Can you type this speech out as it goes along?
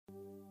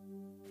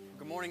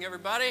morning,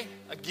 everybody.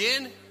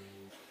 Again, you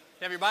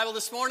have your Bible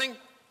this morning?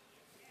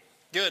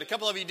 Good. A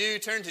couple of you do.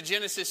 Turn to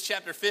Genesis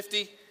chapter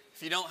 50.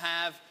 If you don't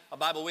have a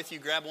Bible with you,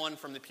 grab one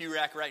from the pew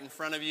rack right in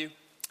front of you.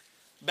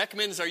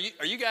 Beckmans, are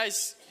you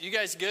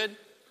guys good?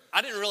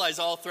 I didn't realize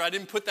all three. I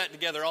didn't put that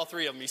together. All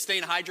three of them. You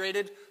staying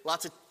hydrated?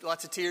 Lots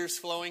of tears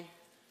flowing.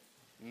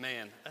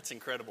 Man, that's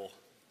incredible.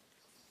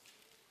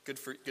 Good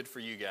for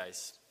you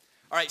guys.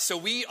 All right, so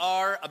we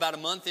are about a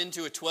month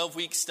into a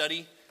 12-week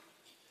study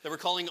that we're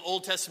calling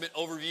Old Testament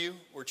Overview.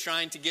 We're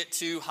trying to get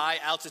to high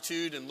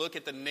altitude and look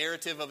at the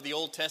narrative of the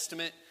Old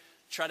Testament,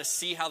 try to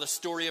see how the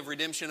story of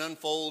redemption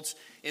unfolds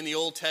in the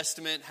Old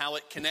Testament, how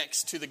it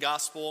connects to the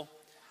gospel.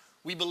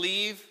 We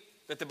believe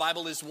that the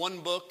Bible is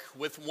one book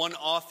with one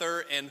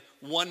author and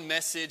one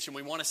message, and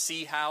we want to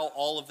see how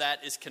all of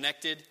that is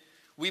connected.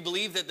 We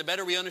believe that the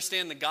better we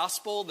understand the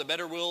gospel, the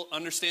better we'll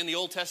understand the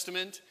Old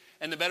Testament,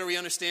 and the better we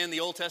understand the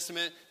Old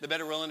Testament, the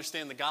better we'll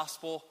understand the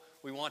gospel.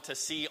 We want to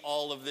see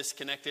all of this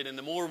connected, and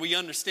the more we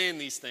understand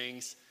these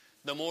things,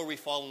 the more we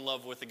fall in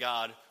love with the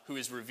God who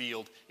is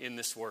revealed in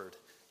this word.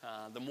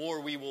 The more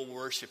we will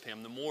worship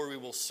him, the more we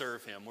will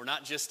serve him. We're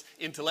not just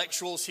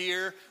intellectuals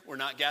here. We're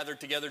not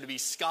gathered together to be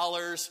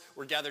scholars.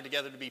 We're gathered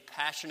together to be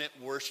passionate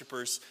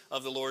worshipers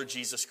of the Lord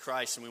Jesus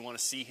Christ, and we want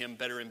to see him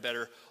better and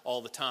better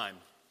all the time.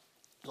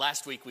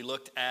 Last week we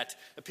looked at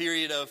a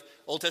period of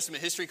Old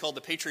Testament history called the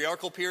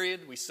patriarchal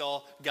period. We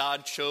saw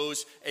God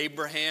chose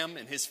Abraham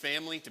and his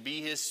family to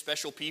be his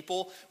special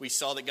people. We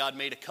saw that God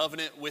made a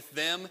covenant with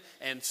them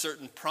and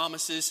certain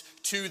promises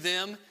to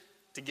them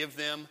to give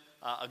them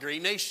a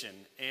great nation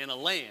and a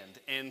land,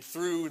 and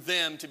through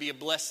them to be a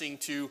blessing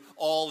to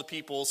all the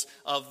peoples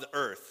of the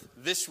earth.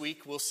 This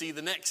week we'll see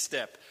the next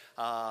step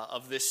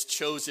of this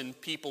chosen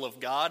people of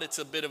God. It's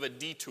a bit of a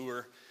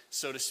detour,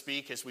 so to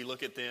speak, as we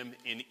look at them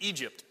in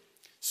Egypt.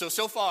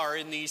 So far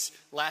in these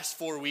last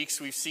 4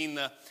 weeks, we've seen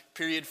the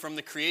period from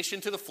the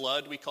creation to the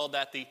flood. We called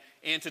that the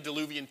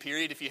antediluvian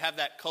period. If you have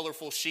that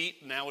colorful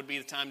sheet, now would be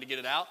the time to get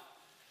it out.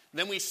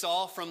 Then we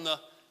saw from the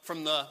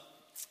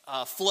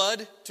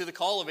flood to the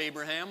call of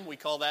Abraham. We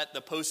call that the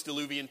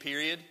post-diluvian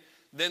period.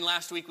 Then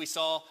last week we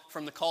saw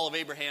from the call of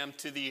Abraham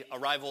to the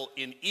arrival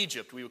in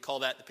Egypt. We would call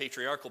that the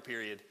patriarchal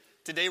period.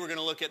 Today we're going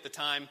to look at the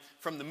time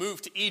from the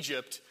move to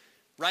Egypt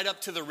right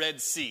up to the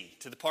Red Sea,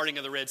 to the parting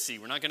of the Red Sea.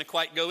 We're not going to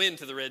quite go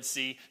into the Red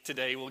Sea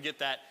today. We'll get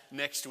that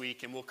next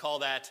week, and we'll call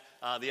that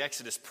the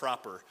Exodus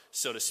proper,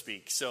 so to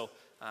speak. So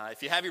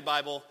if you have your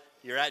Bible,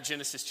 you're at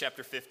Genesis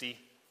chapter 50.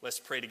 Let's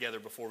pray together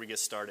before we get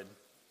started.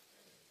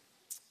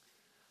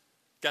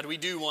 God, we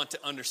do want to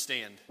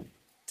understand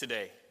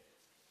today.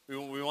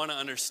 We want to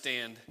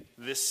understand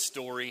this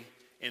story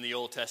in the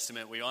Old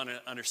Testament. We want to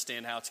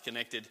understand how it's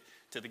connected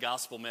to the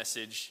gospel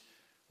message.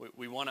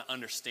 We want to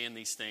understand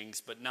these things,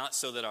 but not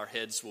so that our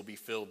heads will be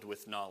filled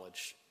with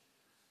knowledge,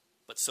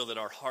 but so that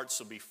our hearts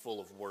will be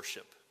full of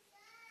worship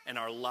and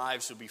our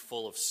lives will be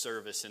full of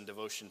service and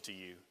devotion to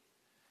you.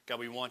 God,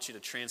 we want you to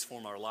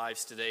transform our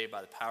lives today by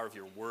the power of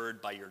your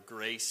word, by your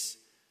grace.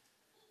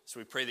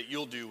 So we pray that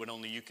you'll do what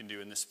only you can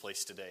do in this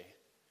place today.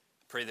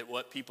 I pray that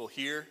what people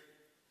hear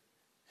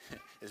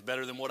is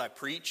better than what I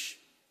preach.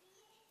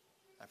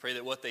 I pray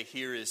that what they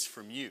hear is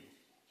from you,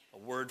 a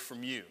word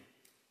from you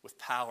with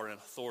power and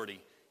authority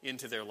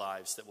into their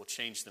lives that will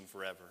change them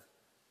forever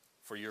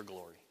for your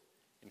glory.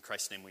 In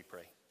Christ's name we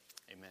pray.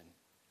 Amen.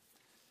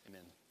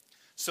 Amen.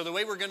 So the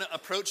way we're going to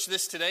approach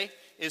this today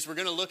is we're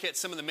going to look at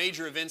some of the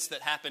major events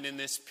that happened in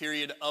this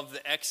period of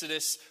the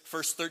Exodus,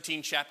 first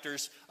 13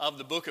 chapters of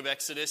the book of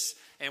Exodus.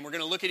 And we're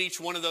going to look at each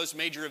one of those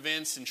major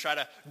events and try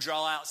to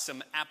draw out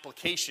some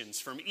applications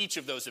from each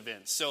of those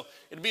events. So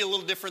it'll be a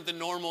little different than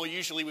normal.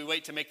 Usually we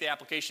wait to make the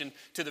application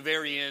to the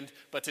very end,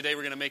 but today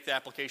we're going to make the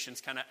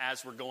applications kind of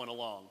as we're going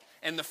along.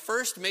 And the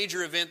first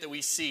major event that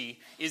we see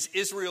is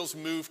Israel's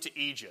move to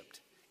Egypt.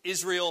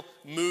 Israel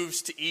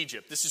moves to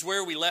Egypt. This is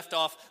where we left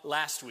off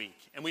last week.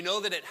 And we know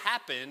that it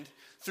happened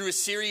through a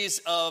series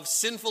of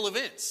sinful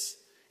events.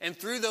 And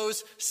through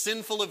those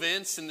sinful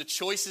events and the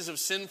choices of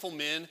sinful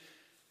men,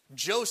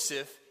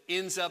 Joseph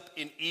ends up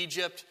in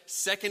Egypt,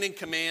 second in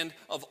command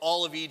of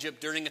all of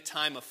Egypt during a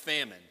time of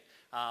famine.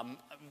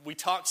 We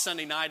talked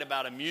Sunday night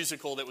about a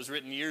musical that was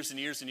written years and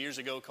years and years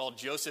ago called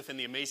Joseph and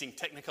the Amazing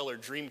Technicolor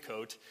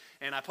Dreamcoat.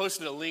 And I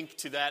posted a link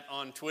to that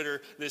on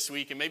Twitter this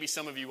week. And maybe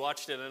some of you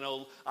watched it. I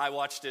know I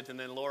watched it, and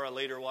then Laura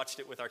later watched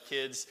it with our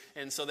kids.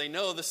 And so they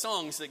know the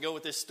songs that go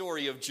with this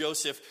story of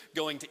Joseph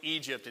going to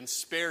Egypt and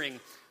sparing,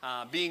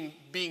 being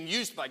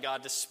used by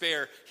God to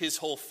spare his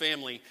whole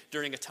family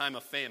during a time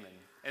of famine.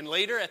 And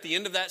later, at the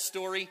end of that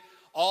story,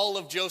 all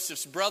of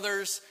Joseph's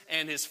brothers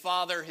and his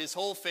father, his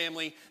whole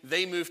family,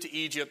 they moved to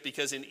Egypt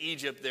because in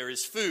Egypt there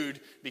is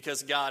food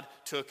because God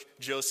took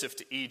Joseph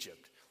to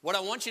Egypt. What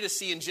I want you to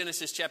see in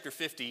Genesis chapter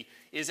 50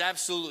 is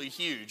absolutely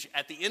huge.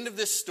 At the end of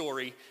this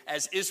story,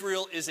 as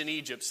Israel is in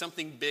Egypt,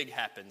 something big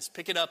happens.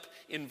 Pick it up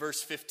in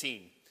verse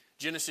 15.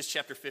 Genesis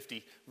chapter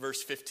 50,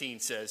 verse 15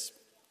 says,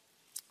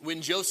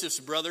 "When Joseph's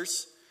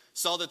brothers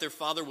saw that their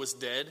father was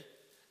dead,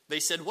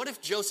 they said, 'What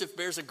if Joseph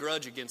bears a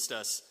grudge against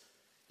us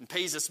and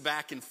pays us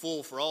back in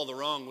full for all the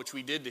wrong which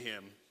we did to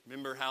him?'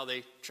 Remember how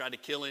they tried to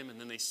kill him and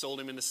then they sold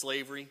him into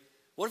slavery?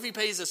 What if he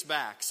pays us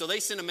back? So they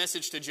sent a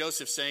message to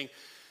Joseph saying,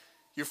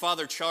 your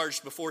father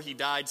charged before he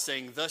died,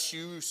 saying, thus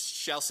you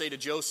shall say to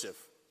Joseph,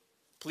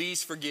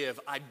 please forgive,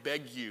 I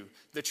beg you,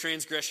 the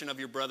transgression of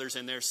your brothers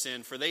and their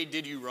sin, for they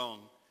did you wrong.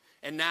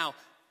 And now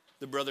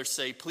the brothers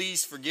say,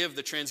 please forgive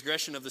the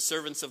transgression of the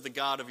servants of the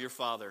God of your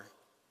father.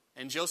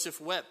 And Joseph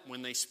wept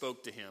when they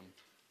spoke to him.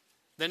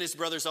 Then his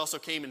brothers also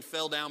came and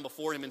fell down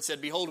before him and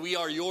said, behold, we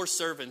are your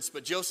servants.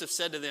 But Joseph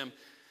said to them,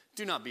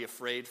 do not be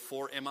afraid,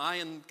 for am I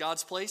in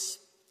God's place?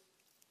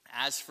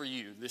 As for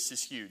you, this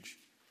is huge.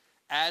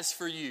 As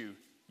for you,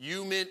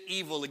 you meant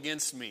evil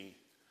against me,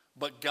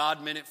 but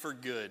God meant it for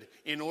good,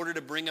 in order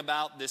to bring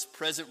about this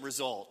present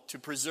result, to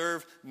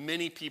preserve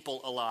many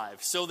people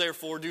alive. So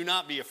therefore, do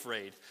not be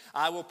afraid.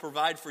 I will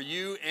provide for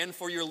you and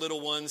for your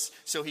little ones.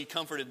 So he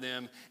comforted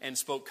them and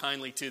spoke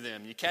kindly to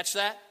them. You catch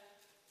that?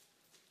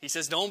 He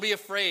says, don't be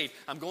afraid.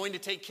 I'm going to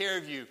take care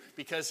of you,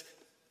 because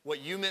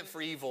what you meant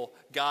for evil,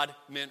 God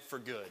meant for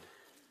good.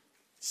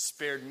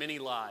 Spared many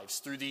lives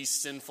through these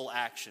sinful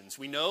actions.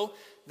 We know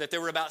that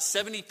there were about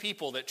 70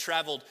 people that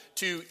traveled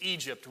to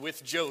Egypt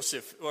with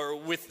Joseph, or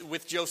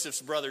with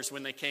Joseph's brothers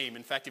when they came.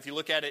 In fact, if you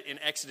look at it in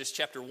Exodus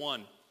chapter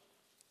 1,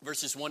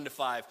 verses 1 to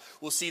 5,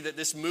 we'll see that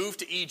this move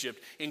to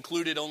Egypt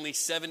included only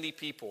 70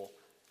 people.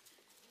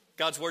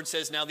 God's word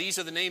says, now these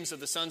are the names of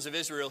the sons of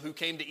Israel who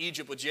came to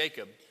Egypt with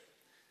Jacob.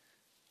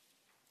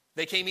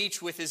 They came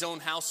each with his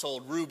own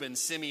household, Reuben,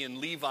 Simeon,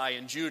 Levi,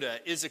 and Judah,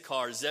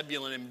 Issachar,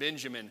 Zebulun, and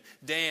Benjamin,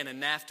 Dan and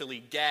Naphtali,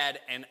 Gad,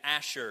 and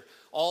Asher.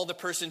 All the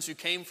persons who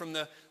came from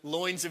the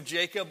loins of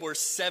Jacob were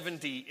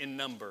 70 in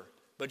number.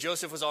 But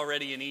Joseph was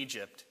already in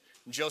Egypt.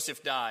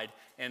 Joseph died,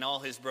 and all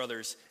his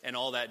brothers and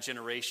all that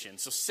generation.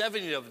 So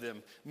 70 of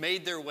them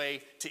made their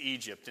way to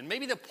Egypt. And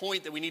maybe the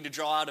point that we need to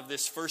draw out of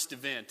this first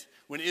event,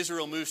 when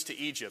Israel moves to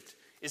Egypt,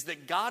 is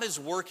that God is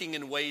working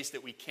in ways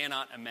that we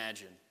cannot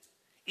imagine.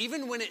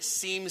 Even when it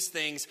seems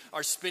things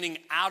are spinning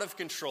out of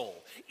control,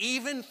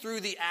 even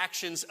through the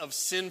actions of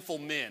sinful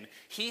men,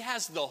 he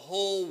has the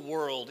whole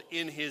world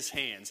in his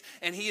hands.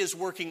 And he is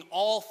working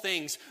all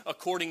things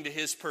according to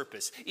his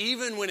purpose.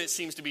 Even when it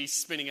seems to be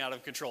spinning out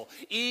of control.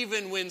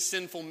 Even when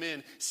sinful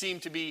men seem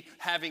to be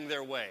having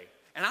their way.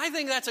 And I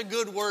think that's a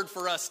good word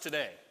for us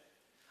today.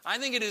 I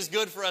think it is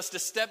good for us to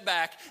step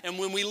back, and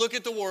when we look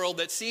at the world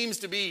that seems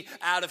to be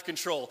out of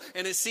control,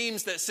 and it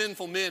seems that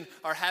sinful men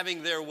are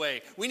having their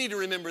way, we need to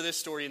remember this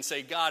story and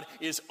say God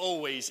is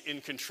always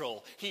in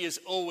control. He is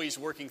always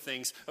working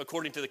things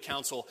according to the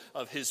counsel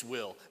of his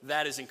will.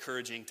 That is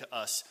encouraging to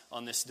us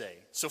on this day.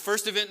 So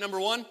first event number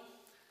 1,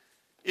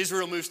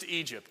 Israel moves to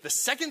Egypt. The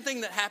second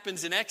thing that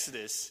happens in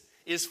Exodus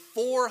is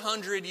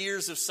 400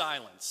 years of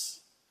silence.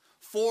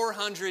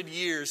 400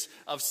 years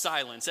of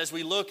silence. As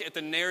we look at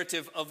the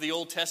narrative of the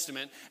Old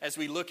Testament, as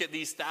we look at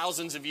these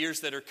thousands of years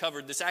that are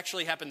covered, this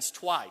actually happens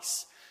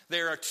twice.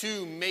 There are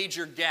 2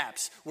 major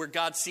gaps where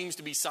God seems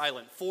to be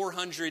silent,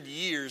 400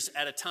 years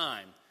at a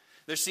time.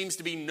 There seems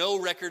to be no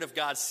record of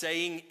God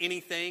saying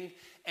anything,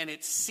 and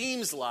it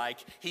seems like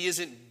he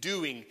isn't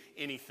doing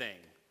anything.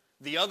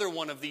 The other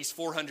one of these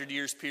 400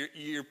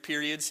 year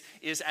periods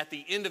is at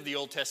the end of the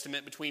Old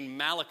Testament between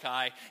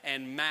Malachi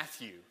and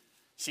Matthew.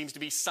 Seems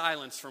to be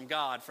silence from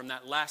God, from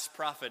that last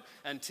prophet,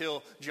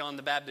 until John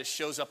the Baptist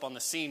shows up on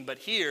the scene. But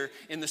here,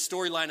 in the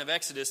storyline of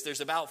Exodus, there's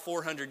about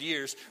 400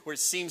 years where it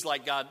seems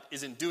like God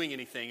isn't doing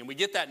anything. And we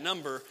get that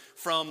number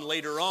from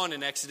later on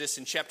in Exodus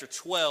in chapter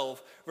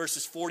 12,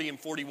 verses 40 and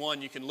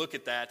 41. You can look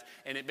at that,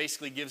 and it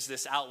basically gives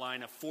this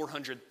outline of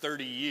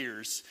 430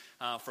 years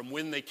from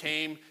when they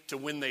came to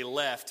when they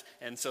left.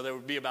 And so there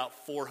would be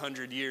about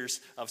 400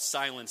 years of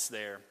silence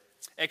there.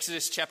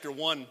 Exodus chapter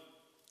 1,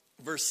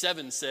 verse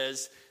 7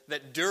 says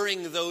that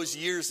during those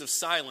years of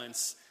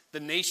silence, the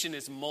nation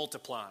is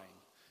multiplying.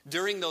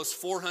 During those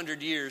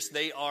 400 years,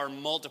 they are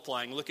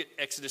multiplying. Look at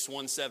Exodus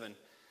 1:7.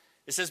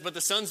 It says, but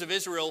the sons of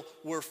Israel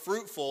were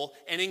fruitful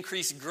and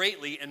increased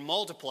greatly and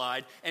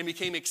multiplied and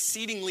became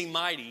exceedingly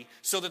mighty,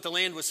 so that the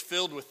land was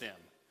filled with them.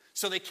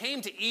 So they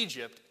came to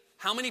Egypt.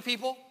 How many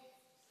people?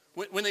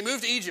 When they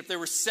moved to Egypt, there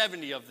were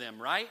 70 of them,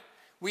 right?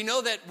 We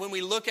know that when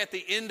we look at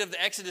the end of the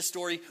Exodus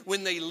story,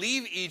 when they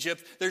leave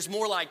Egypt, there's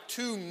more like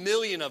 2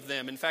 million of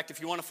them. In fact,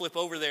 if you want to flip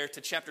over there to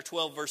chapter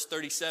 12, verse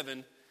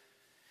 37,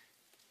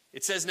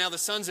 it says, now the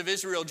sons of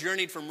Israel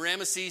journeyed from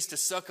Ramesses to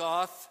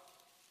Succoth,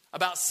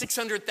 about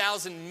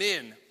 600,000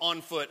 men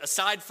on foot,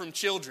 aside from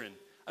children.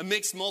 A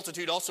mixed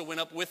multitude also went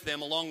up with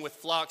them, along with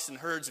flocks and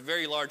herds, a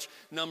very large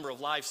number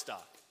of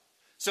livestock.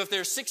 So if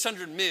there's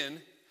 600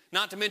 men,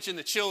 not to mention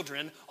the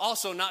children,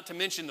 also not to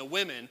mention the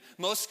women,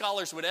 most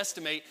scholars would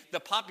estimate the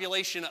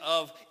population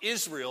of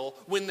Israel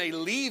when they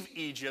leave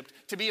Egypt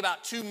to be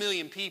about 2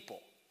 million people.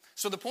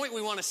 So the point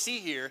we want to see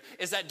here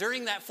is that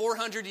during that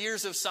 400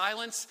 years of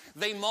silence,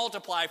 they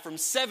multiply from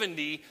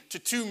 70 to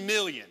 2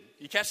 million.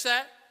 You catch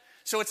that?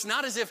 So it's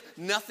not as if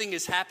nothing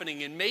is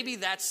happening, and maybe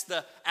that's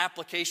the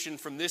application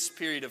from this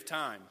period of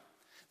time.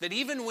 That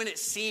even when it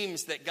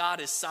seems that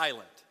God is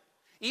silent,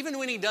 even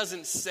when he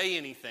doesn't say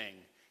anything,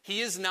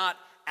 he is not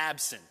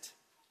absent.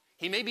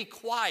 He may be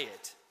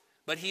quiet,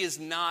 but he is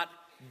not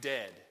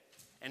dead.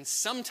 And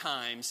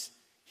sometimes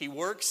he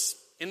works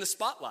in the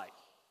spotlight.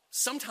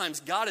 Sometimes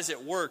God is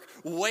at work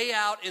way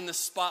out in the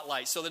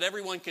spotlight so that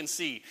everyone can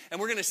see. And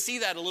we're going to see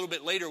that a little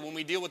bit later when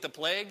we deal with the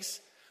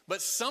plagues.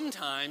 But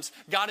sometimes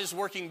God is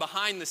working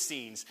behind the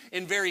scenes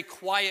in very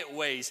quiet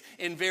ways,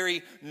 in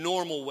very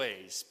normal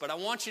ways. But I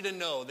want you to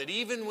know that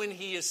even when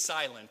he is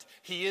silent,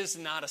 he is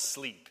not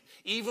asleep.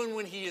 Even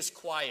when he is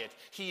quiet,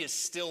 he is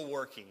still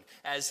working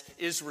as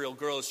Israel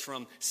grows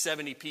from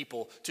 70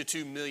 people to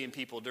 2 million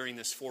people during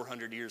this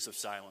 400 years of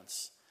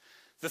silence.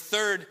 The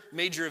third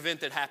major event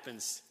that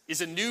happens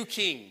is a new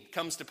king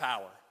comes to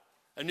power.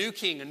 A new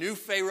king, a new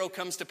Pharaoh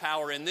comes to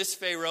power, and this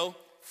Pharaoh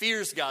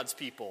fears God's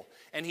people,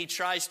 and he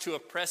tries to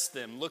oppress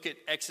them. Look at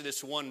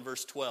Exodus 1,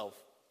 verse 12.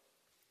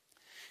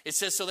 It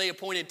says, so they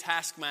appointed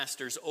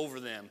taskmasters over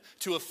them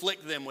to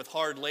afflict them with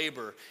hard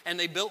labor. And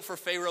they built for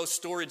Pharaoh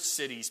storage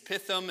cities,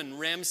 Pithom and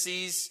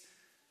Ramses.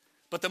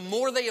 But the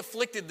more they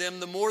afflicted them,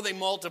 the more they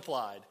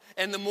multiplied.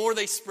 And the more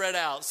they spread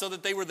out, so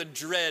that they were in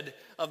dread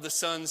of the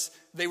sons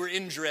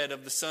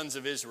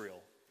of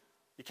Israel.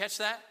 You catch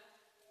that?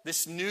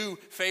 This new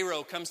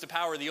Pharaoh comes to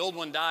power. The old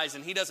one dies,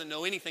 and he doesn't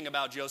know anything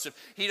about Joseph.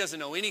 He doesn't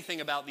know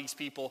anything about these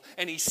people.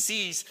 And he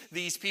sees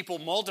these people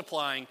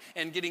multiplying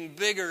and getting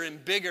bigger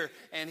and bigger.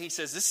 And he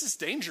says, this is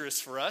dangerous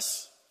for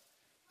us.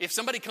 If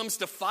somebody comes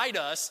to fight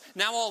us,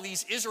 now all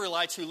these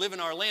Israelites who live in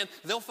our land,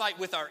 they'll fight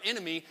with our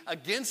enemy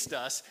against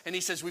us. And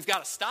he says, we've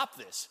got to stop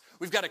this.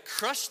 We've got to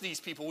crush these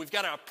people. We've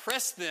got to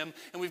oppress them,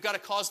 and we've got to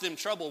cause them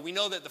trouble. We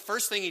know that the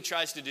first thing he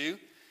tries to do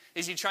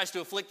is he tries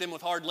to afflict them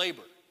with hard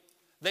labor.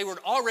 They were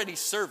already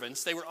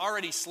servants, they were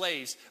already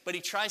slaves, but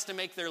he tries to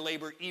make their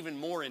labor even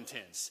more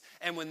intense.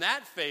 And when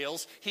that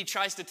fails, he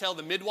tries to tell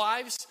the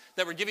midwives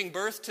that were giving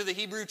birth to the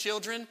Hebrew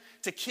children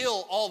to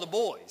kill all the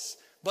boys.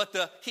 But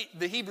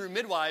the Hebrew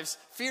midwives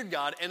feared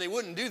God, and they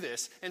wouldn't do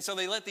this, and so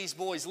they let these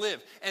boys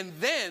live. And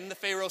then the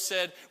Pharaoh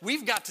said,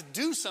 we've got to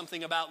do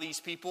something about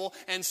these people,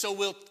 and so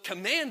we'll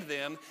command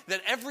them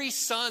that every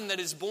son that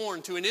is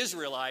born to an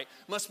Israelite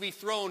must be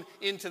thrown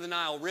into the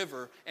Nile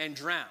River and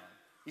drowned.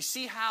 You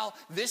see how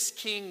this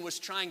king was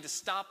trying to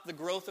stop the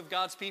growth of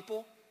God's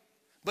people?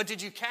 But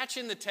did you catch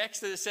in the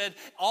text that it said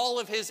all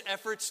of his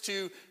efforts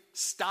to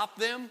stop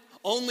them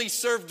only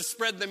served to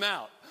spread them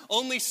out,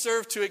 only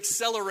served to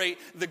accelerate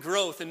the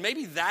growth? And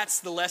maybe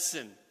that's the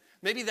lesson.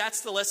 Maybe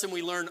that's the lesson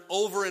we learn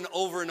over and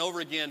over and over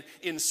again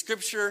in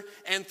Scripture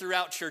and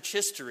throughout church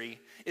history,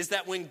 is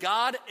that when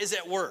God is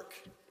at work,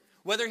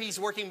 whether he's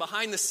working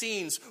behind the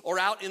scenes or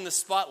out in the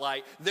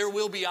spotlight, there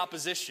will be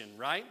opposition,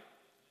 right?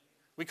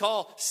 We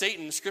call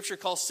Satan, Scripture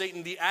calls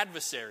Satan the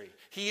adversary.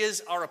 He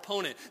is our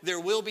opponent.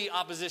 There will be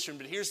opposition,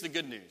 but here's the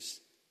good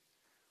news.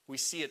 We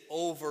see it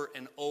over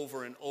and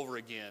over and over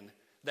again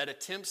that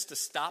attempts to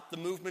stop the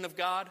movement of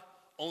God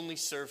only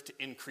serve to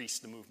increase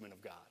the movement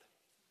of God.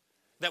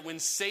 That when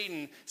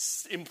Satan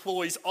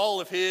employs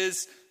all of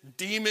his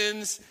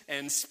demons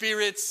and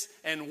spirits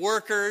and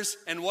workers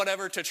and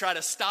whatever to try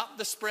to stop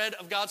the spread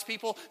of God's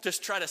people, to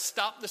try to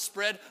stop the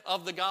spread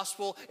of the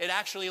gospel, it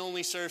actually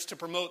only serves to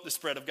promote the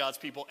spread of God's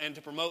people and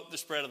to promote the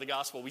spread of the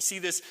gospel. We see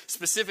this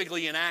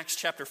specifically in Acts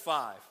chapter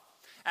 5.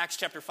 Acts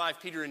chapter 5,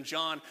 Peter and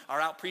John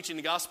are out preaching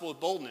the gospel with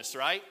boldness,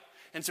 right?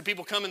 And so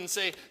people come in and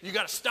say, you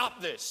got to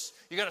stop this.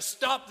 You got to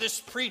stop this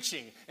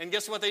preaching. And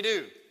guess what they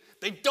do?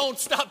 They don't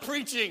stop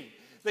preaching.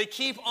 They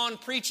keep on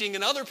preaching,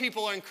 and other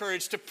people are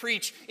encouraged to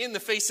preach in the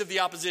face of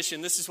the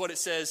opposition. This is what it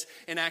says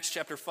in Acts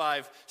chapter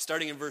 5,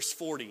 starting in verse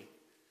 40.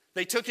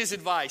 They took his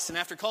advice, and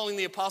after calling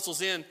the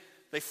apostles in,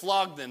 they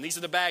flogged them. These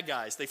are the bad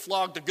guys. They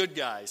flogged the good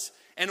guys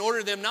and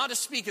ordered them not to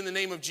speak in the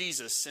name of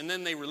Jesus, and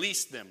then they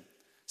released them.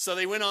 So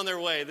they went on their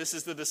way, this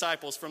is the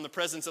disciples, from the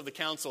presence of the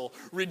council,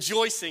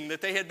 rejoicing that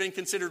they had been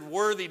considered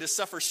worthy to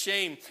suffer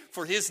shame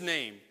for his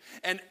name.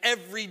 And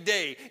every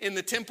day in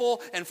the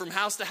temple and from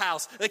house to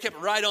house, they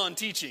kept right on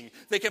teaching.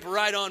 They kept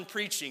right on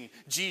preaching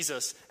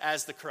Jesus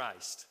as the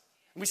Christ.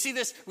 And we see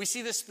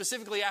this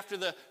specifically after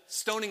the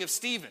stoning of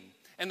Stephen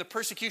and the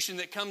persecution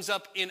that comes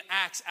up in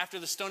Acts after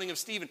the stoning of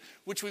Stephen,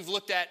 which we've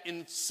looked at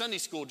in Sunday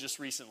school just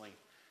recently.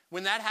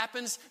 When that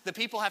happens, the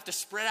people have to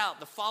spread out.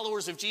 The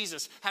followers of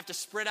Jesus have to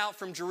spread out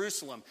from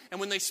Jerusalem.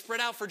 And when they spread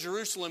out for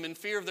Jerusalem in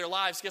fear of their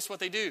lives, guess what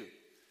they do?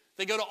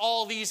 They go to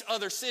all these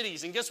other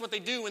cities. And guess what they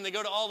do when they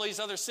go to all these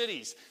other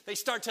cities? They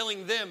start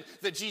telling them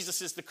that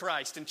Jesus is the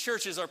Christ. And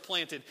churches are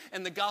planted.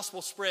 And the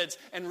gospel spreads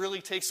and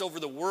really takes over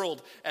the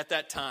world at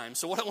that time.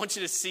 So what I want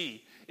you to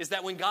see is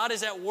that when God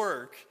is at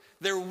work,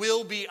 there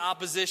will be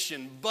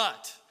opposition.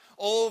 But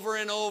over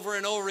and over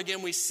and over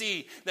again, we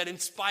see that in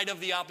spite of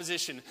the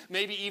opposition,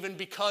 maybe even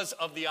because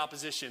of the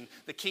opposition,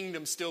 the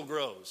kingdom still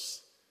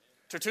grows.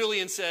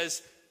 Tertullian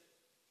says,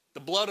 the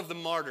blood of the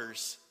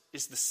martyrs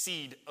is the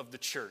seed of the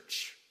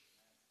church.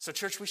 So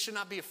church, we should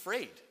not be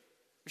afraid.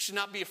 We should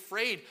not be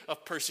afraid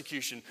of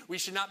persecution. We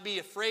should not be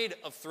afraid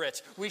of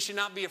threats. We should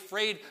not be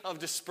afraid of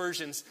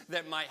dispersions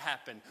that might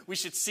happen. We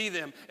should see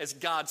them as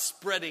God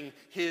spreading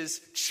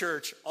his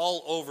church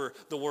all over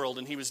the world.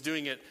 And he was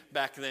doing it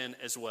back then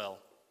as well.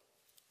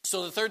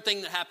 So the third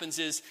thing that happens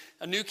is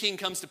a new king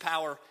comes to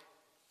power,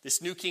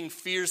 This new king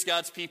fears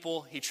God's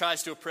people. He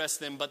tries to oppress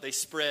them, but they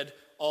spread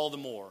all the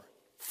more.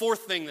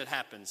 Fourth thing that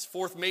happens,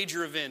 fourth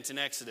major event in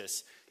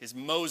Exodus, is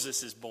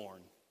Moses is born.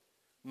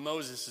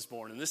 Moses is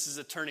born, and this is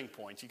a turning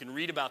point. You can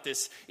read about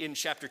this in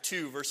chapter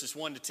 2, verses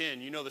 1 to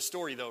 10. You know the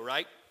story though,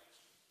 right?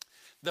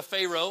 The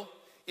Pharaoh,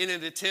 in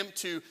an attempt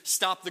to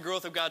stop the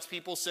growth of God's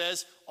people,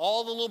 says,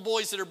 all the little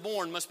boys that are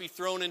born must be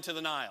thrown into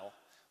the Nile.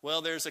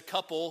 Well, there's a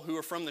couple who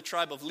are from the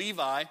tribe of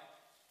Levi,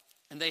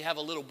 and they have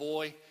a little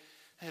boy.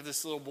 They have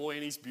this little boy,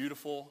 and he's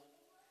beautiful,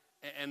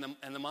 and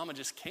the mama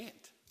just can't.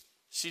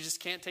 She just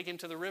can't take him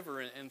to the river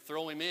and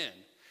throw him in.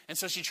 And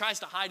so she tries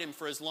to hide him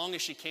for as long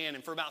as she can.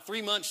 And for about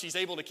 3 months, she's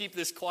able to keep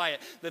this quiet,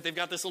 that they've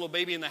got this little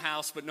baby in the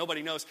house, but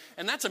nobody knows.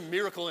 And that's a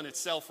miracle in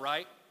itself,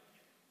 right?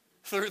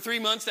 For 3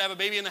 months to have a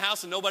baby in the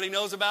house and nobody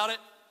knows about it.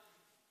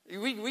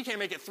 We can't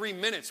make it 3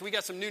 minutes. We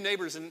got some new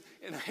neighbors in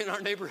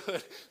our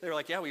neighborhood. They were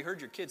like, yeah, we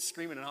heard your kids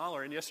screaming and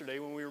hollering yesterday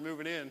when we were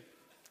moving in.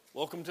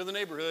 Welcome to the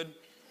neighborhood.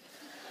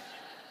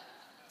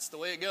 That's the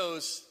way it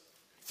goes.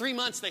 3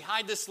 months, they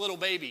hide this little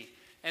baby.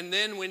 And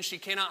then when she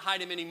cannot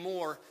hide him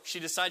anymore,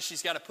 she decides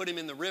she's got to put him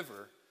in the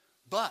river.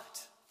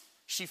 But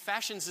she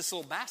fashions this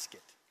little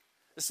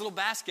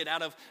basket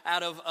out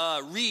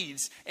of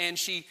reeds, and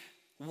she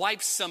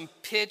wipes some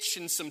pitch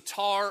and some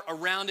tar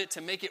around it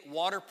to make it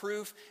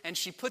waterproof, and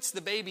she puts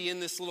the baby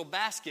in this little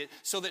basket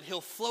so that he'll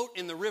float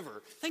in the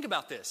river. Think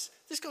about this.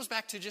 This goes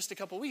back to just a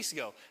couple weeks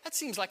ago. That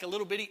seems like a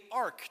little bitty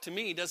ark to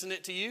me, doesn't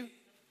it to you?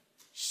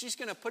 She's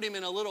going to put him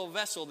in a little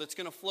vessel that's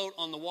going to float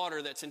on the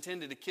water that's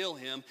intended to kill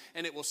him,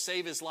 and it will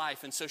save his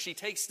life. And so she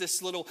takes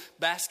this little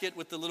basket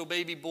with the little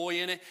baby boy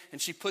in it, and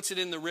she puts it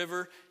in the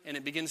river, and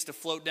it begins to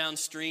float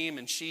downstream,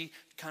 and she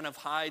kind of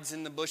hides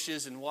in the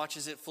bushes and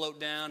watches it float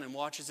down and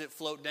watches it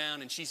float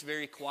down, and she's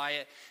very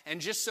quiet.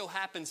 And just so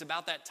happens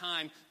about that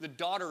time, the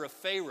daughter of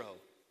Pharaoh,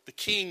 the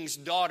king's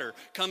daughter,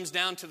 comes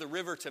down to the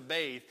river to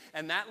bathe,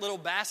 and that little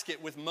basket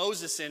with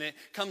Moses in it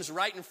comes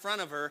right in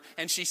front of her,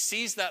 and she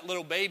sees that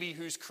little baby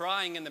who's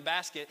crying in the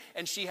basket,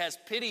 and she has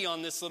pity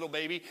on this little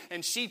baby,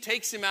 and she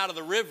takes him out of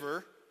the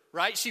river,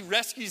 right? She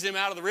rescues him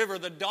out of the river.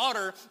 The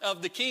daughter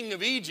of the king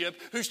of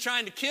Egypt, who's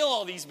trying to kill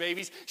all these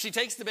babies, she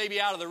takes the baby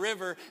out of the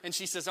river, and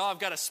she says, I've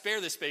got to spare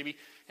this baby.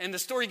 And the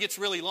story gets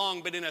really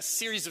long, but in a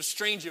series of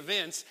strange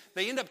events,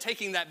 they end up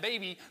taking that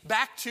baby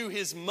back to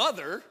his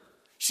mother.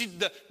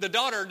 The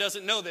daughter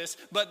doesn't know this,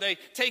 but they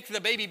take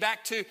the baby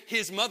back to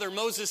his mother,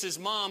 Moses'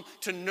 mom,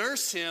 to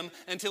nurse him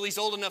until he's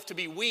old enough to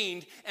be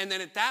weaned. And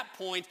then at that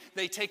point,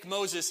 they take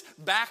Moses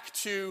back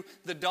to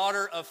the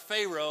daughter of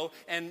Pharaoh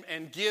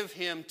and give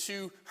him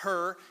to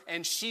her,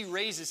 and she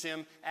raises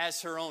him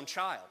as her own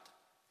child.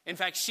 In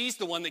fact, she's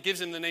the one that gives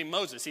him the name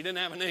Moses. He didn't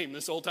have a name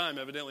this whole time,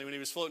 evidently, when he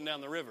was floating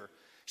down the river.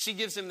 She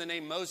gives him the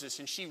name Moses,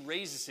 and she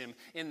raises him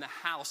in the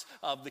house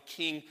of the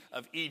king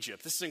of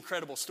Egypt. This is an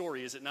incredible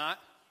story, is it not?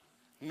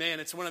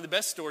 Man, it's one of the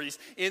best stories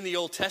in the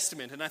Old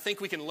Testament, and I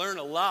think we can learn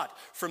a lot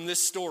from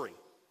this story.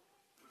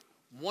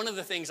 One of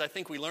the things I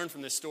think we learn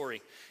from this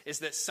story is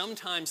that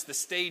sometimes the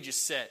stage is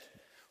set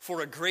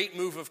for a great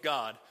move of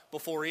God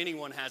before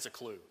anyone has a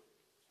clue.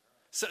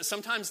 So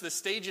sometimes the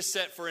stage is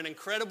set for an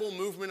incredible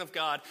movement of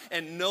God,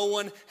 and no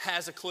one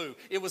has a clue.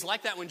 It was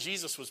like that when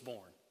Jesus was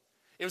born.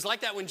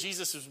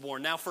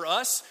 Now for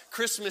us,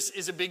 Christmas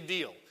is a big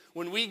deal.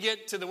 When we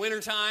get to the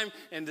wintertime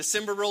and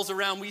December rolls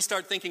around, we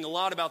start thinking a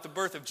lot about the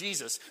birth of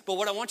Jesus. But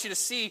what I want you to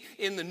see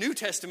in the New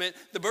Testament,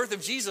 the birth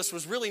of Jesus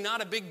was really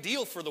not a big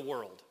deal for the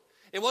world.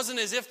 It wasn't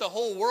as if the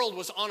whole world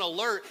was on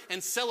alert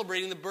and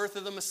celebrating the birth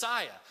of the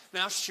Messiah.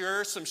 Now,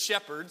 sure, some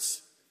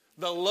shepherds,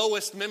 the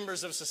lowest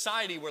members of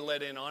society, were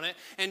let in on it.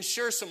 And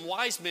sure, some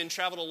wise men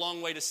traveled a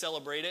long way to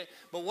celebrate it.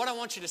 But what I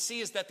want you to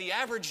see is that the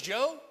average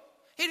Joe,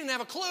 he didn't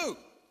have a clue.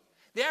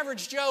 The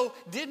average Joe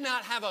did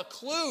not have a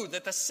clue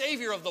that the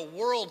Savior of the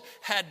world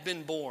had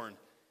been born.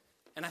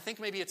 And I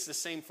think maybe it's the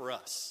same for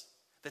us.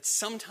 That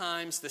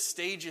sometimes the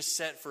stage is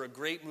set for a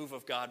great move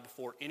of God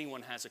before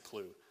anyone has a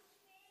clue.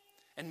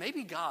 And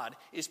maybe God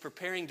is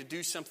preparing to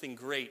do something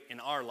great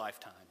in our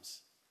lifetimes.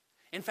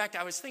 In fact,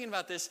 I was thinking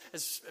about this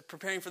as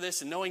preparing for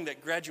this and knowing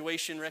that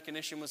graduation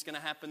recognition was going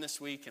to happen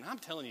this week. And I'm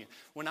telling you,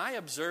 when I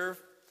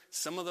observe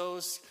some of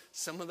those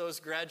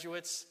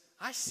graduates,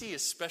 I see a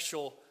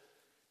special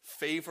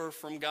favor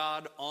from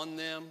God on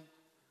them.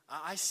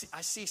 I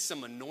see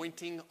some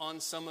anointing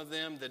on some of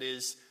them that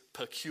is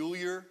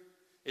peculiar.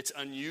 It's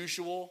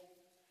unusual.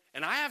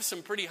 And I have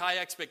some pretty high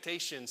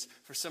expectations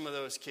for some of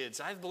those kids.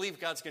 I believe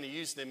God's going to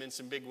use them in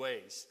some big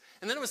ways.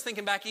 And then I was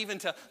thinking back even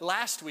to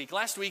last week.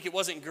 Last week it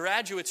wasn't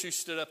graduates who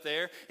stood up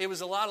there. It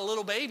was a lot of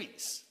little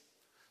babies.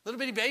 Little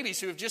bitty babies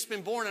who have just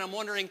been born, and I'm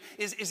wondering,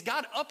 is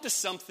God up to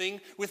something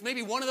with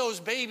maybe one of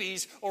those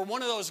babies or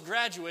one of those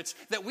graduates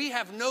that we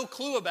have no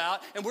clue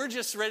about, and we're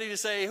just ready to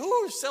say,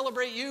 ooh,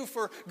 celebrate you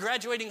for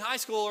graduating high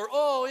school, or,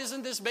 oh,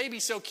 isn't this baby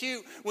so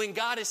cute, when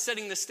God is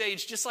setting the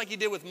stage, just like he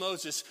did with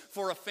Moses,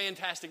 for a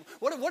fantastic,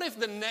 what if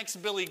the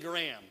next Billy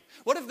Graham,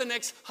 what if the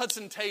next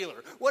Hudson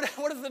Taylor, what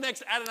if the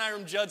next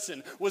Adoniram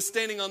Judson was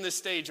standing on this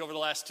stage over the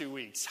last 2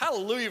 weeks?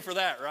 Hallelujah for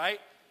that,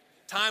 right?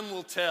 Time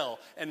will tell,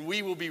 and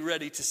we will be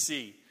ready to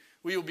see.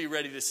 We will be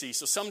ready to see.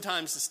 So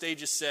sometimes the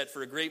stage is set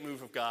for a great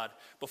move of God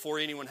before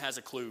anyone has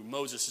a clue.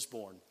 Moses is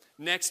born.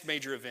 Next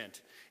major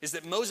event is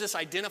that Moses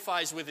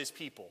identifies with his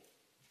people.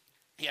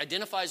 He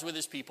identifies with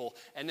his people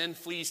and then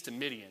flees to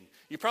Midian.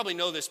 You probably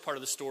know this part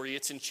of the story.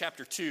 It's in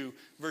chapter 2,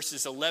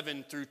 verses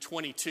 11 through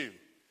 22.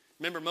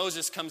 Remember,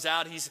 Moses comes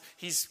out.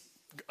 He's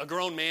a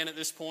grown man at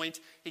this point.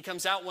 He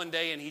comes out one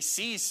day and he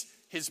sees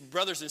his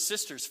brothers and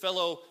sisters,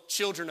 fellow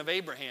children of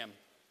Abraham.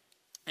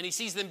 And he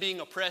sees them being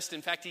oppressed.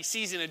 In fact, he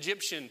sees an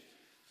Egyptian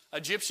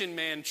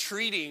man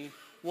treating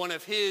one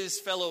of his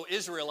fellow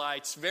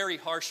Israelites very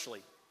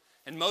harshly.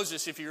 And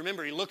Moses, if you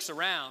remember, he looks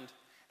around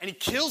and he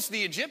kills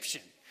the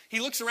Egyptian. He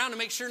looks around to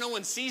make sure no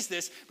one sees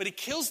this, but he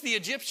kills the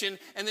Egyptian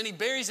and then he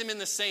buries him in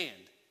the sand.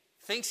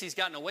 Thinks he's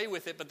gotten away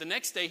with it, but the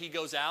next day he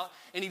goes out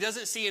and he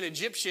doesn't see an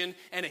Egyptian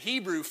and a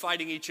Hebrew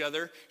fighting each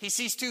other. He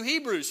sees two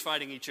Hebrews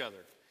fighting each other.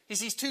 He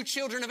sees two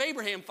children of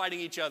Abraham fighting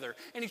each other.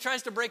 And he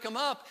tries to break them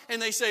up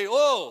and they say,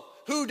 "Oh,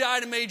 who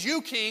died and made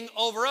you king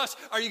over us?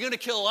 Are you going to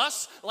kill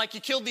us like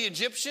you killed the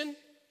Egyptian?"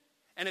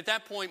 And at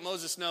that point,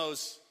 Moses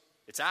knows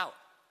it's out.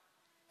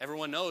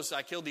 Everyone knows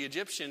I killed the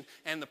Egyptian,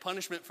 and the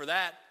punishment for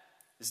that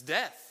is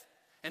death.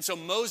 And so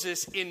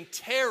Moses, in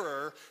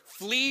terror,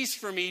 flees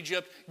from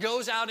Egypt,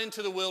 goes out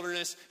into the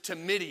wilderness to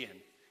Midian.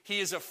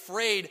 He is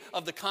afraid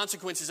of the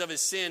consequences of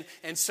his sin,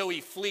 and so he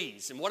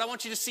flees. And what I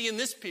want you to see in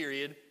this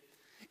period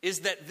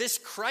is that this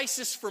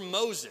crisis for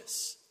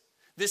Moses,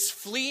 this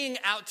fleeing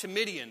out to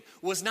Midian,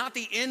 was not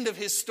the end of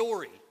his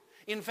story.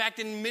 In fact,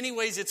 in many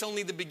ways, it's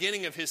only the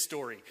beginning of his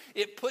story.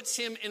 It puts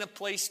him in a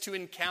place to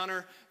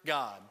encounter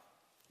God.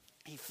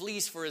 He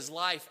flees for his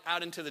life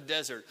out into the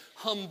desert,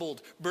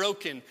 humbled,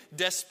 broken,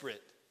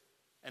 desperate.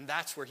 And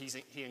that's where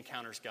he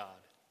encounters God.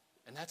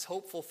 And that's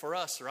hopeful for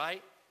us,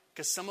 right?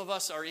 Because some of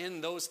us are in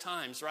those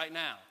times right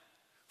now,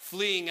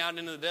 fleeing out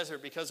into the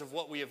desert because of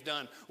what we have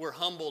done. We're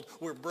humbled,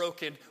 we're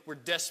broken, we're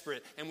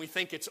desperate, and we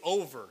think it's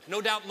over. No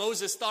doubt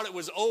Moses thought it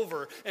was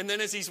over, and then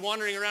as he's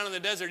wandering around in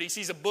the desert, he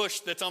sees a bush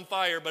that's on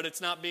fire, but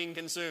it's not being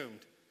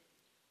consumed.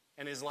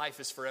 And his life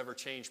is forever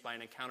changed by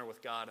an encounter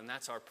with God, and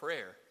that's our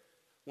prayer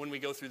when we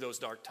go through those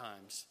dark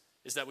times,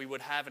 is that we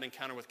would have an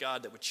encounter with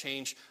God that would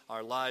change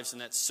our lives,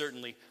 and that's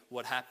certainly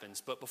what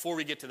happens. But before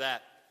we get to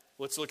that,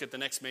 let's look at the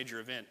next major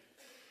event.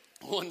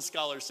 One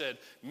scholar said,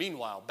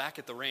 meanwhile, back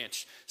at the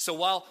ranch. So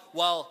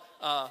while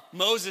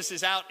Moses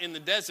is out in the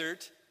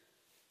desert,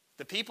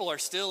 the people are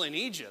still in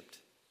Egypt,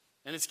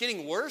 and it's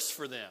getting worse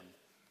for them.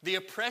 The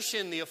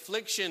oppression, the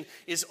affliction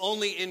is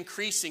only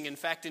increasing. In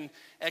fact, in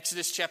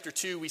Exodus chapter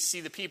 2, we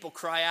see the people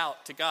cry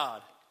out to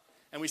God,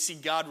 and we see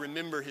God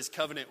remember his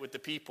covenant with the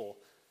people.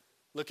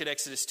 Look at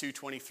Exodus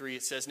 2:23.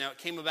 It says, "Now it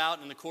came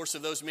about in the course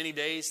of those many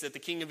days that the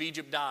king of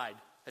Egypt died."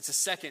 That's the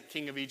second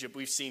king of Egypt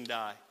we've seen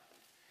die.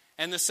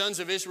 "And the sons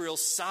of Israel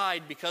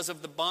sighed because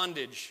of the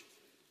bondage,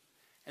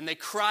 and they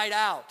cried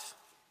out.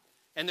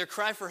 And their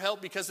cry for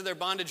help because of their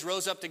bondage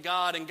rose up to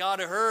God, and God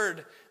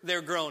heard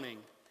their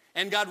groaning.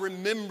 And God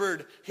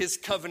remembered his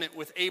covenant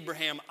with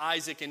Abraham,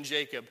 Isaac, and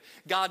Jacob.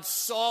 God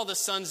saw the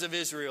sons of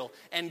Israel,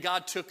 and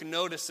God took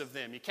notice of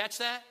them." You catch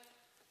that?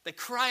 They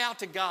cry out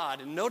to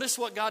God, and notice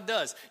what God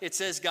does. It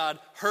says God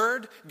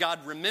heard,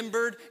 God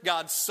remembered,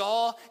 God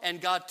saw, and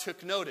God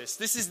took notice.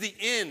 This is the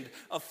end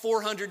of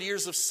 400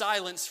 years of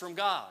silence from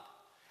God.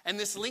 And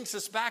this links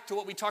us back to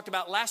what we talked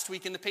about last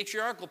week in the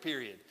patriarchal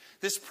period.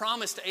 This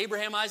promise to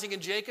Abraham, Isaac,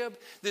 and Jacob,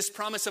 this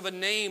promise of a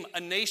name, a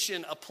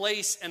nation, a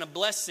place, and a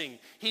blessing.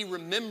 He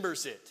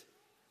remembers it.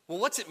 Well,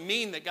 what's it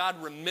mean that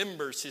God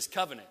remembers his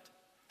covenant?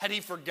 Had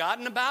he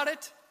forgotten about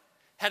it?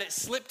 Had it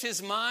slipped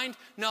his mind?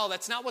 No,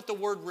 that's not what the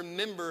word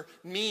remember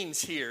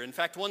means here. In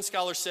fact, one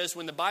scholar says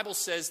when the Bible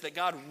says that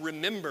God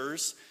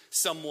remembers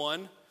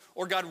someone,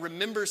 or God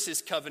remembers his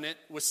covenant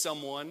with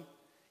someone,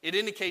 it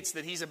indicates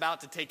that he's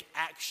about to take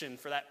action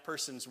for that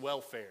person's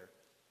welfare.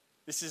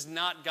 This is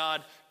not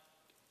God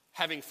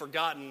having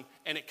forgotten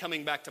and it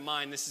coming back to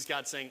mind. This is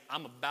God saying,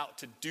 I'm about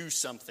to do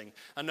something.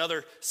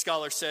 Another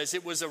scholar says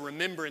it was a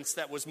remembrance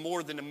that was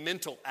more than a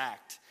mental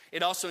act.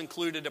 It also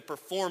included a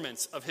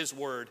performance of his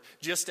word,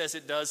 just as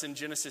it does in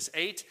Genesis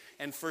 8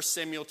 and 1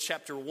 Samuel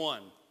chapter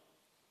 1.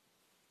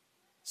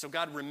 So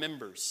God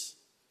remembers.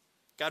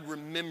 God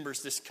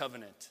remembers this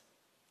covenant.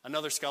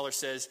 Another scholar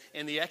says,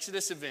 in the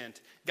Exodus event,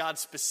 God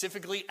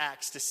specifically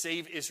acts to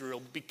save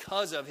Israel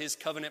because of his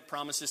covenant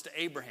promises to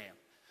Abraham.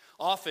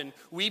 Often,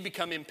 we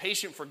become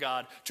impatient for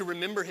God to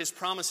remember his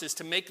promises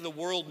to make the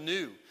world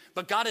new.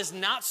 But God is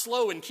not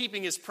slow in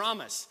keeping his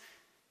promise.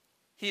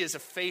 He is a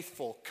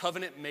faithful,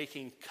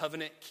 covenant-making,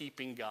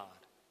 covenant-keeping God.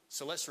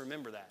 So let's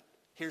remember that.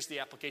 Here's the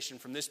application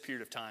from this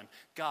period of time.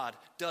 God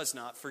does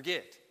not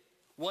forget.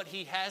 What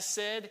he has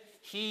said,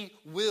 he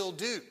will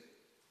do.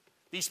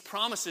 These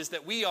promises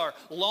that we are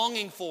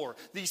longing for,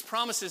 these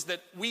promises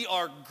that we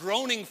are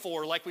groaning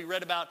for, like we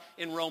read about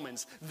in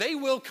Romans, they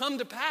will come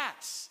to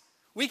pass.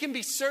 We can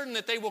be certain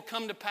that they will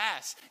come to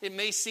pass. It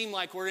may seem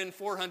like we're in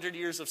 400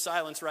 years of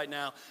silence right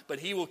now, but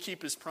he will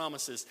keep his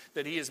promises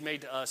that he has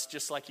made to us,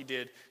 just like he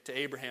did to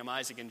Abraham,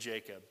 Isaac, and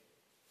Jacob.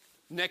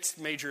 Next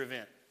major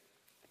event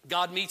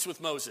God meets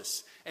with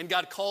Moses, and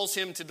God calls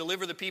him to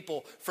deliver the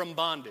people from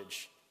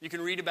bondage. You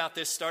can read about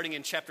this starting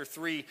in chapter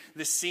 3,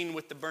 this scene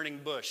with the burning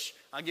bush.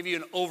 I'll give you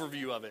an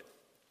overview of it.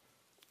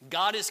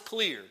 God is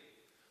clear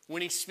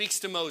when he speaks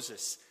to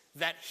Moses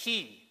that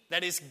he,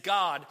 that is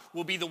God,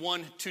 will be the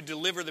one to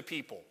deliver the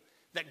people.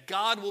 That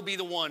God will be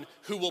the one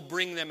who will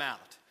bring them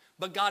out.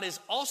 But God is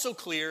also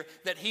clear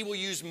that he will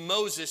use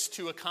Moses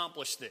to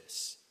accomplish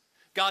this.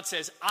 God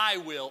says, I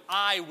will.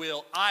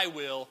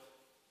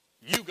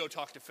 You go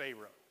talk to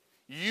Pharaoh.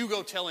 You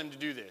go tell him to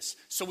do this.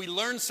 So we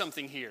learn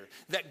something here,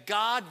 that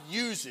God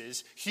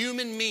uses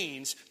human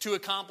means to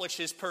accomplish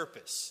his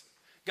purpose.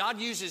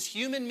 God uses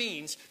human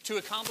means to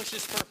accomplish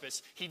his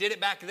purpose. He did it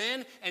back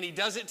then, and he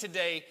does it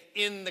today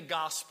in the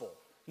gospel.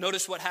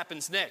 Notice what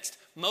happens next.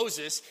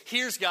 Moses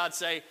hears God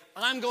say,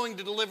 I'm going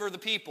to deliver the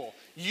people.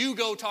 You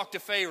go talk to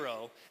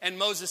Pharaoh. And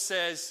Moses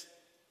says,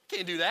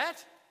 can't do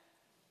that.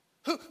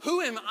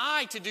 Who am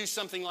I to do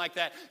something like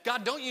that?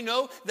 God, don't you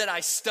know that I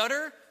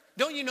stutter?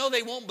 Don't you know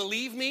they won't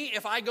believe me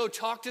if I go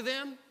talk to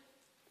them?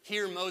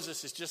 Here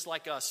Moses is just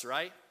like us,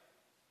 right?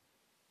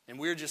 And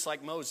we're just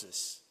like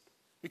Moses.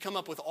 We come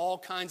up with all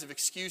kinds of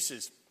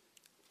excuses,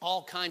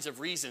 all kinds of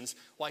reasons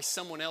why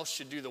someone else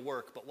should do the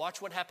work. But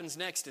watch what happens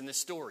next in this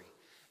story.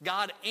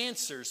 God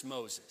answers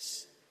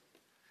Moses.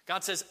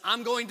 God says,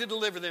 I'm going to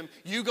deliver them.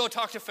 You go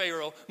talk to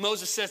Pharaoh.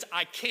 Moses says,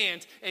 I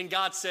can't. And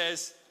God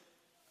says,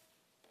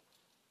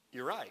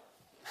 you're right.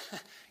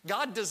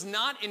 God does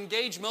not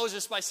engage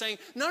Moses by saying,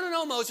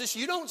 no, Moses,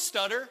 you don't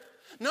stutter.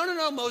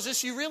 No,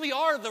 Moses, you really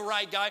are the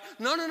right guy.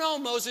 No,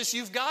 Moses,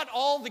 you've got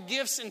all the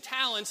gifts and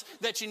talents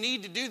that you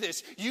need to do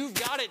this. You've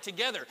got it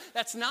together.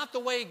 That's not the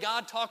way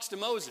God talks to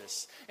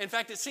Moses. In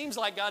fact, it seems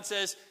like God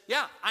says,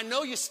 yeah, I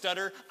know you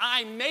stutter.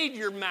 I made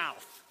your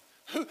mouth.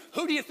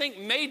 Who do you think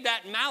made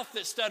that mouth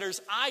that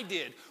stutters? I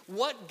did.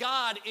 What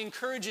God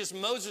encourages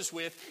Moses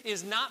with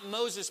is not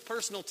Moses'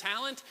 personal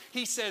talent.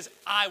 He says,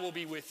 I will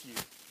be with you.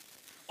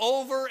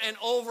 Over and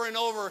over and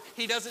over,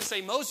 he doesn't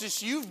say,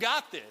 Moses, you've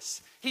got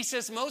this. He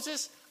says,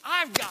 Moses,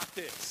 I've got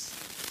this.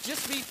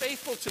 Just be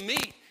faithful to me.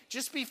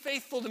 Just be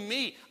faithful to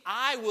me.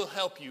 I will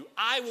help you.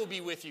 I will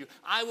be with you.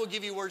 I will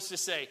give you words to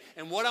say.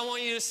 And what I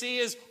want you to see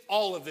is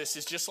all of this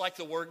is just like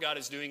the work God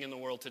is doing in the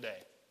world today.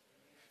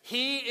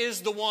 He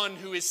is the one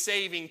who is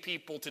saving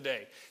people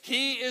today.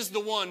 He is the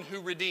one who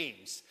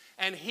redeems.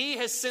 And he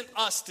has sent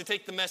us to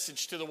take the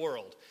message to the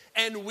world.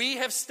 And we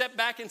have stepped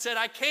back and said,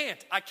 I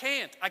can't.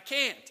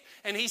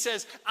 And he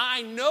says,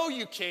 I know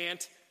you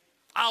can't.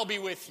 I'll be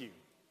with you.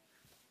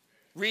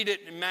 Read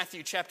it in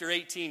Matthew chapter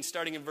 18,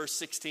 starting in verse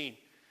 16.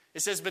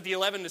 It says, but the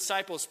 11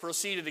 disciples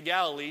proceeded to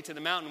Galilee, to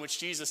the mountain which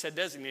Jesus had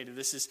designated.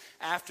 This is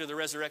after the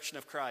resurrection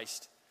of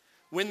Christ.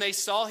 When they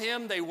saw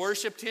him, they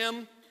worshiped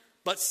him,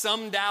 but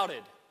some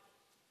doubted.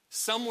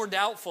 Some were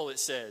doubtful, it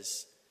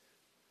says.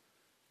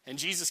 And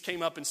Jesus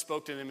came up and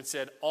spoke to them and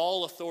said,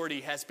 all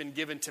authority has been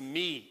given to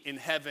me in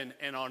heaven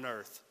and on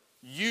earth.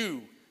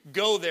 You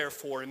go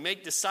therefore and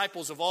make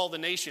disciples of all the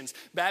nations,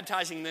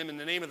 baptizing them in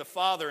the name of the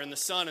Father and the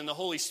Son and the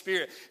Holy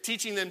Spirit,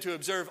 teaching them to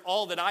observe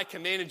all that I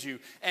commanded you.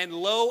 And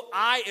lo,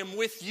 I am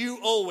with you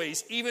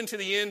always, even to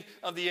the end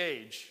of the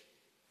age.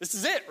 This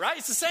is it, right?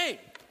 It's the same.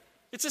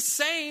 It's the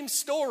same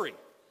story.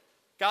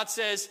 God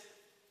says,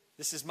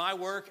 this is my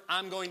work.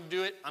 I'm going to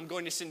do it. I'm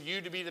going to send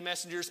you to be the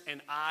messengers,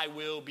 and I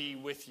will be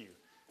with you.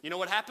 You know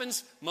what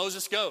happens?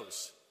 Moses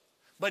goes,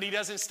 but he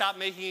doesn't stop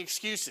making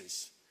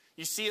excuses.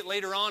 You see it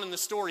later on in the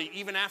story,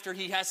 even after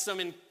he has some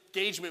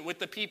engagement with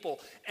the people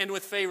and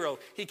with Pharaoh,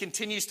 he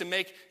continues to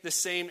make the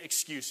same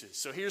excuses.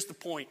 So here's the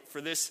point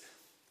for this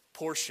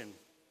portion.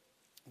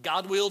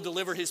 God will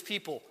deliver his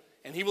people,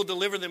 and he will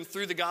deliver them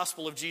through the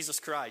gospel of Jesus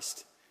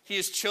Christ. He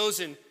has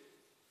chosen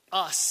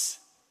us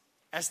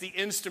as the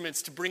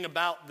instruments to bring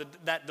about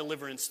that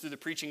deliverance through the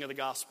preaching of the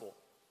gospel.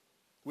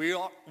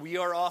 We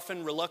are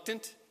often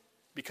reluctant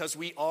because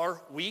we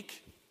are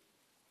weak,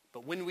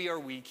 but when we are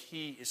weak,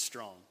 he is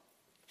strong.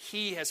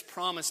 He has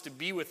promised to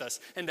be with us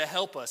and to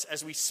help us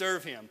as we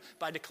serve him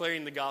by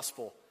declaring the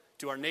gospel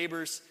to our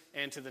neighbors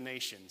and to the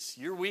nations.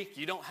 You're weak.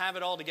 You don't have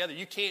it all together.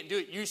 You can't do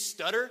it. You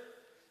stutter.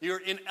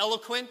 You're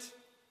ineloquent.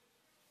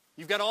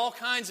 You've got all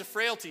kinds of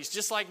frailties,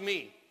 just like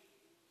me.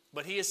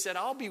 But he has said,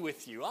 I'll be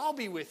with you. I'll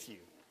be with you.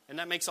 And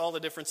that makes all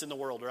the difference in the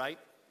world, right?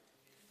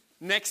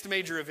 Next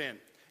major event.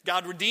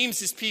 God redeems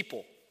his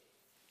people.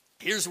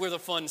 Here's where the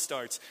fun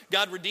starts.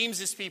 God redeems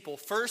his people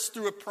first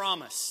through a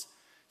promise.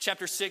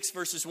 Chapter 6,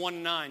 verses 1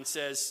 and 9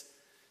 says,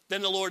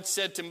 then the Lord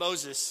said to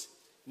Moses,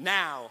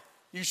 now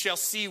you shall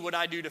see what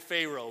I do to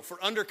Pharaoh,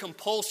 for under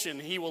compulsion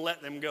he will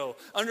let them go.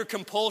 Under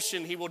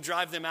compulsion he will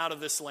drive them out of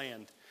this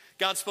land.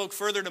 God spoke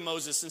further to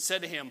Moses and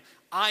said to him,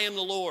 I am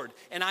the Lord,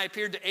 and I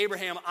appeared to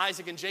Abraham,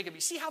 Isaac, and Jacob.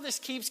 You see how this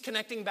keeps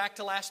connecting back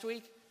to last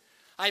week?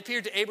 I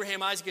appeared to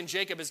Abraham, Isaac, and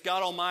Jacob as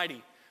God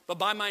Almighty, but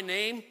by my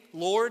name,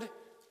 Lord,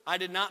 I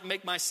did not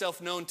make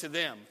myself known to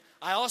them.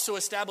 I also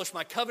established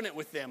my covenant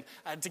with them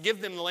to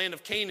give them the land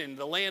of Canaan,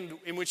 the land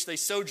in which they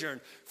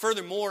sojourned.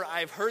 Furthermore, I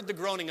have heard the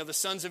groaning of the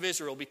sons of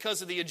Israel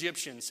because of the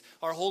Egyptians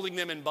are holding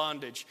them in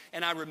bondage,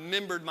 and I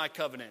remembered my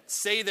covenant.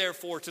 Say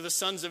therefore to the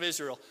sons of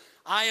Israel,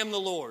 I am the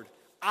Lord.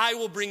 I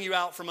will bring you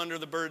out from under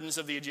the burdens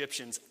of the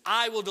Egyptians.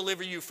 I will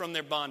deliver you from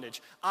their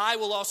bondage. I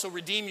will also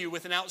redeem you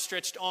with an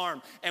outstretched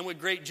arm and with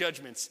great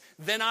judgments.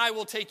 Then I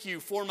will take you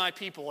for my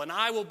people, and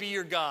I will be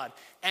your God.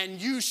 And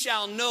you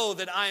shall know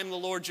that I am the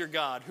Lord your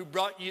God, who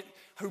brought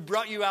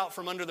you out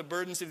from under the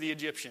burdens of the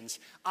Egyptians.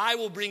 I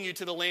will bring you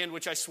to the land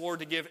which I swore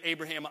to give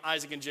Abraham,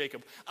 Isaac, and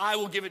Jacob. I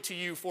will give it to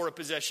you for a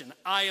possession.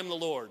 I am the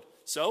Lord.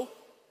 So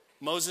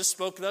Moses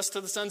spoke thus to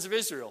the sons of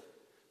Israel.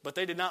 But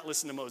they did not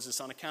listen to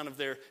Moses on account of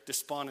their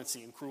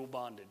despondency and cruel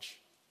bondage.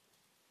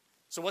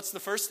 So what's the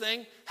first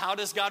thing? How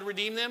does God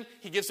redeem them?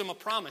 He gives them a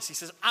promise. He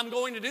says, I'm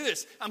going to do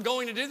this. I'm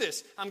going to do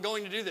this. I'm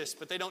going to do this.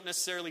 But they don't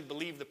necessarily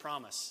believe the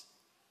promise.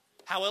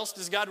 How else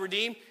does God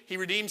redeem? He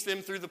redeems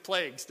them through the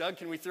plagues. Doug,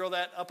 can we throw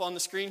that up on the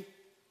screen?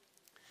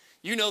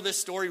 You know this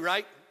story,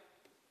 right?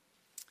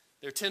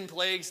 There are 10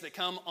 plagues that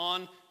come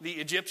on the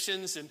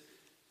Egyptians. And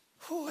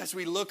as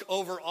we look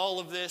over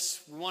all of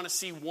this, we want to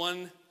see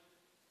one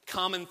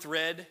common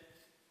thread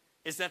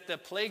is that the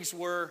plagues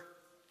were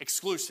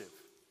exclusive.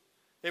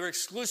 They were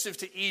exclusive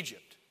to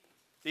Egypt.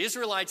 The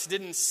Israelites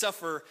didn't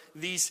suffer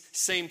these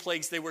same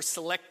plagues. They were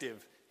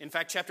selective. In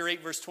fact, chapter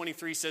 8, verse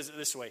 23 says it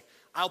this way.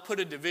 I'll put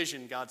a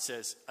division, God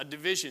says, a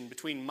division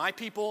between my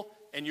people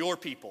and your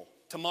people.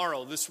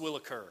 Tomorrow this will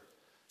occur.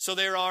 So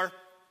there are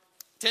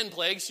 10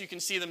 plagues. You can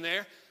see them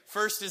there.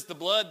 First is the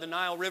blood. The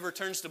Nile River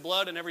turns to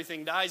blood and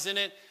everything dies in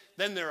it.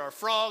 Then there are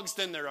frogs,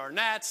 then there are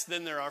gnats,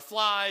 then there are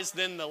flies,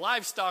 then the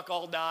livestock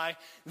all die,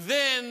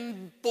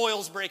 then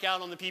boils break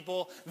out on the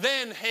people,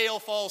 then hail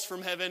falls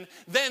from heaven,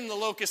 then the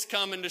locusts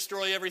come and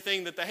destroy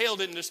everything that the hail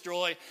didn't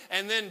destroy,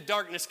 and then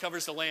darkness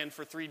covers the land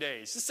for 3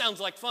 days. This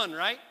sounds like fun,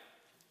 right?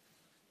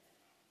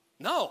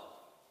 No.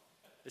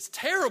 It's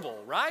terrible,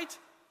 right?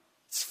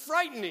 It's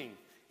frightening.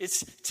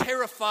 It's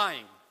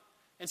terrifying.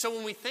 And so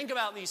when we think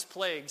about these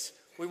plagues,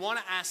 we want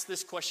to ask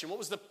this question. What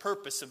was the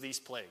purpose of these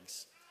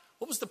plagues?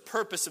 What was the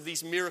purpose of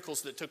these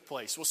miracles that took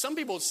place? Well, some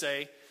people would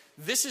say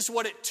this is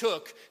what it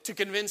took to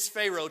convince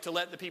Pharaoh to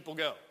let the people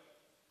go.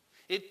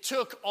 It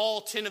took all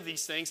 10 of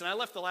these things, and I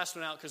left the last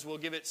one out because we'll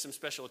give it some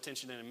special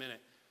attention in a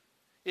minute.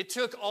 It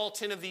took all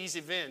 10 of these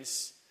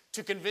events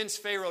to convince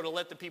Pharaoh to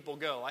let the people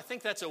go. I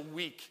think that's a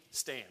weak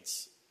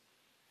stance.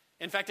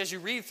 In fact, as you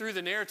read through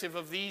the narrative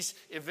of these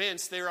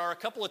events, there are a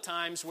couple of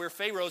times where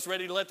Pharaoh's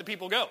ready to let the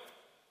people go.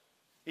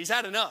 He's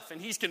had enough,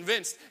 and he's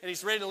convinced, and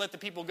he's ready to let the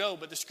people go.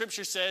 But the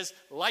scripture says,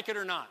 like it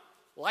or not,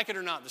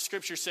 the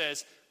scripture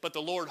says, but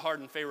the Lord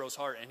hardened Pharaoh's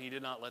heart, and he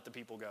did not let the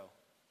people go.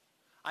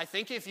 I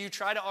think if you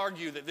try to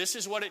argue that this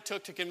is what it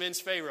took to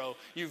convince Pharaoh,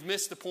 you've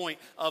missed the point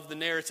of the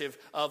narrative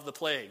of the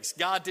plagues.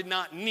 God did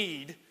not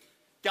need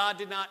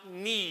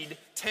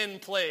 10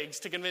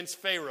 plagues to convince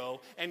Pharaoh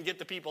and get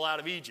the people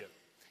out of Egypt.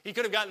 He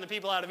could have gotten the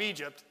people out of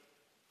Egypt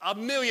a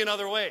million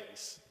other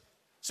ways.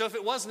 So if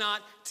it was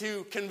not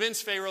to convince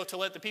Pharaoh to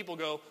let the people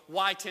go,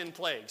 why 10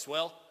 plagues?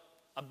 Well,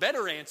 a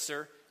better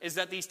answer is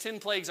that these 10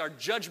 plagues are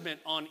judgment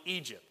on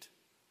Egypt.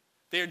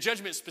 They are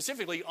judgment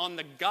specifically on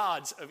the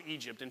gods of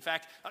Egypt. In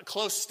fact, a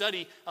close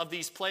study of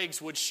these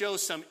plagues would show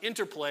some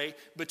interplay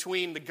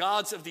between the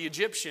gods of the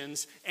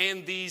Egyptians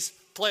and these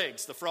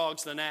plagues, the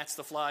frogs, the gnats,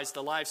 the flies,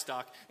 the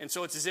livestock. And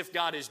so it's as if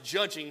God is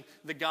judging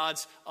the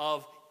gods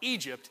of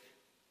Egypt.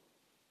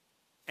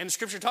 And the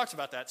scripture talks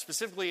about that.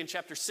 Specifically in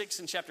chapter 6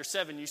 and chapter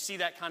 7, you see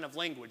that kind of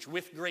language.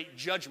 With great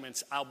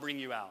judgments, I'll bring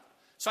you out.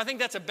 So I think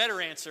that's a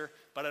better answer,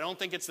 but I don't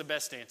think it's the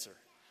best answer.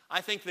 I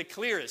think the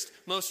clearest,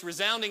 most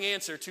resounding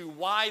answer to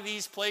why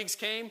these plagues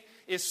came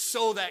is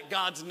so that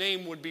God's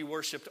name would be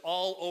worshiped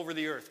all over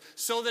the earth.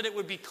 So that it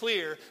would be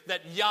clear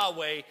that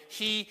Yahweh,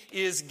 He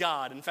is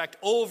God. In fact,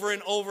 over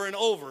and over and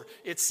over,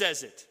 it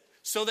says it.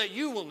 So that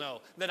you will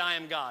know that I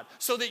am God.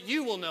 So that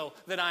you will know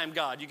that I am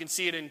God. You can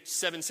see it in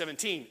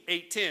 7:17,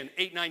 8:10,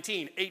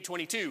 8:19,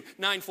 8:22,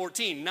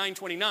 9:14,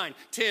 9:29,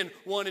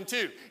 10:1 and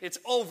 2. It's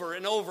over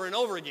and over and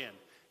over again.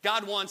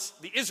 God wants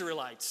the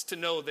Israelites to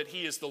know that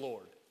He is the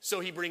Lord.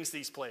 So He brings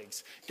these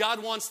plagues.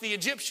 God wants the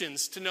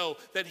Egyptians to know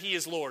that He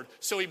is Lord.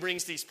 So He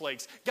brings these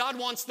plagues. God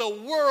wants the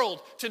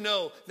world to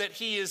know that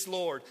He is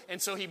Lord.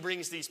 And so He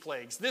brings these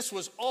plagues. This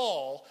was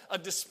all a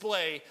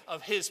display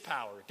of His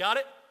power. Got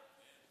it?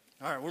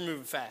 All right, we're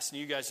moving fast, and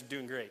you guys are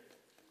doing great.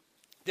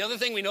 The other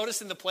thing we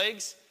noticed in the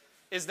plagues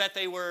is that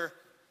they were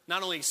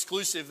not only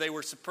exclusive, they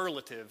were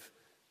superlative.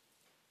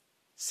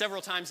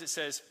 Several times it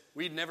says,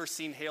 we'd never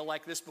seen hail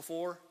like this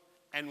before,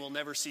 and we'll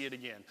never see it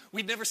again.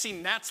 We'd never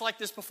seen gnats like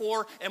this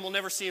before, and we'll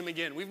never see them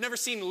again. We've never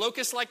seen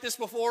locusts like this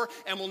before,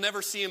 and we'll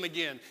never see them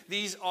again.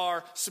 These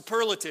are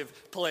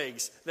superlative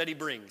plagues that He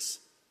brings.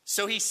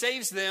 So He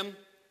saves them,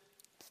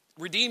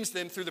 redeems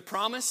them through the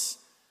promise,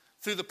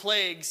 through the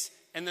plagues,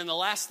 and then the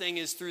last thing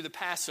is through the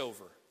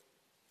Passover.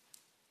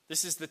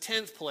 This is the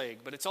 10th plague,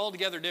 but it's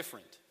altogether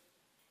different.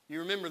 You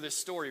remember this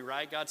story,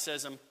 right? God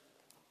says,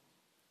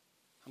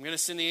 I'm going to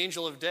send the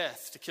angel of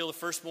death to kill the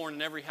firstborn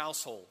in every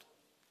household.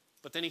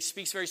 But then he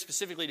speaks very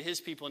specifically to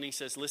his people and he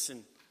says,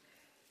 listen,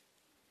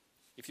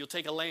 if you'll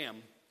take a lamb,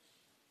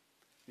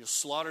 you'll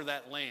slaughter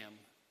that lamb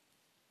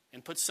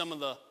and put some of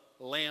the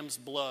lamb's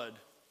blood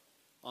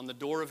on the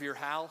door of your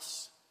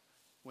house.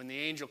 When the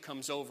angel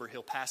comes over,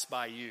 he'll pass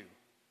by you.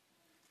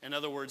 In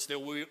other words,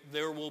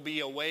 there will be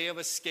a way of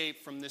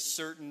escape from this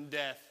certain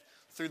death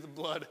through the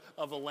blood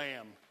of a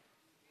lamb.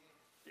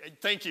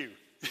 Thank you.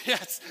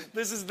 Yes,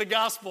 this is the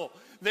gospel.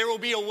 There will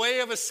be a way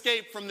of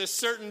escape from this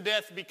certain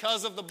death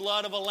because of the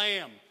blood of a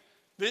lamb.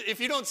 If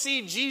you don't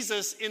see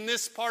Jesus in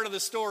this part of the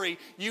story,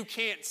 you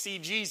can't see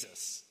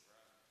Jesus.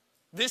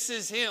 This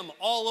is him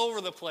all over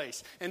the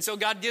place. And so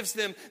God gives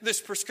them this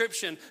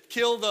prescription: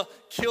 kill the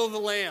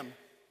lamb,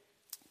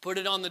 put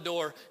it on the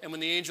door, and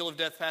when the angel of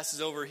death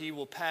passes over, he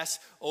will pass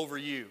over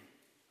you.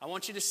 I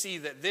want you to see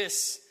that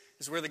this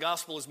is where the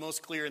gospel is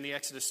most clear in the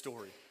Exodus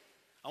story.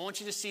 I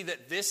want you to see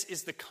that this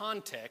is the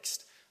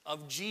context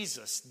of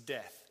Jesus'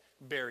 death,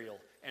 burial,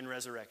 and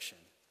resurrection.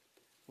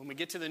 When we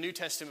get to the New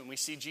Testament, we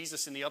see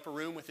Jesus in the upper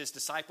room with his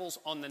disciples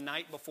on the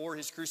night before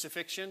his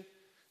crucifixion.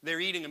 They're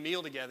eating a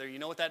meal together. You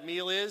know what that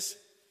meal is?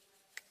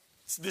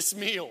 It's this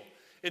meal.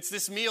 It's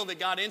this meal that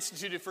God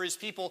instituted for his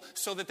people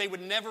so that they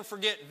would never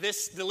forget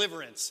this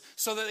deliverance,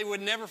 so that they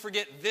would never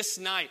forget this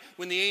night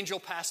when the angel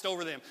passed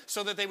over them,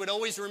 so that they would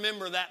always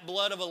remember that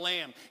blood of a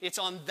lamb. It's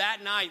on that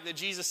night that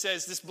Jesus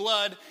says, this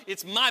blood,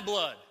 it's my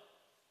blood.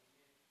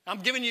 I'm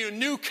giving you a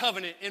new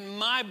covenant in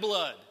my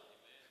blood.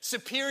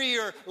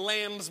 Superior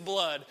lamb's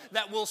blood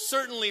that will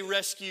certainly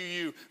rescue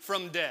you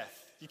from death.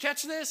 You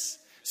catch this?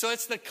 So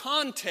it's the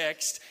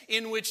context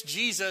in which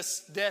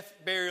Jesus' death,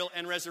 burial,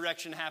 and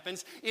resurrection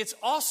happens. It's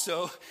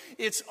also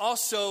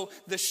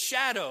the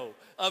shadow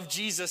of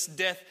Jesus'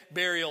 death,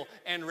 burial,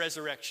 and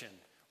resurrection.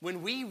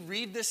 When we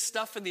read this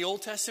stuff in the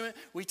Old Testament,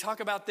 we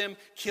talk about them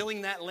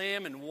killing that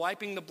lamb and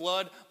wiping the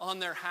blood on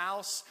their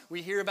house.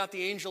 We hear about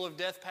the angel of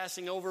death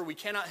passing over. We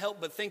cannot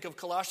help but think of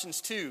Colossians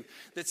 2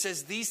 that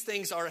says these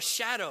things are a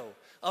shadow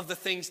of the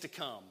things to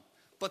come,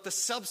 but the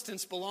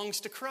substance belongs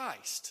to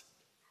Christ.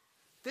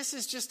 This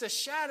is just a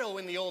shadow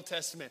in the Old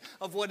Testament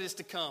of what is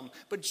to come,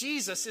 but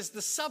Jesus is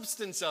the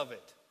substance of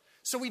it.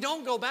 So we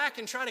don't go back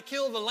and try to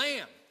kill the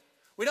lamb.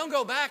 We don't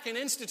go back and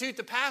institute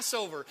the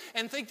Passover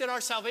and think that our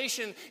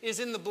salvation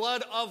is in the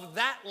blood of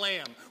that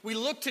lamb. We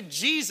look to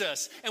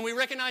Jesus and we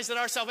recognize that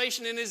our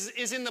salvation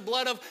is in the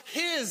blood of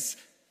his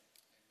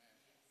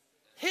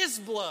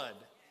blood.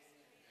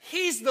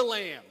 He's the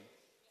lamb.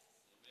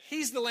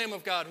 He's the Lamb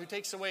of God who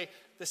takes away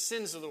the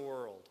sins of the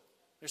world.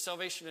 There's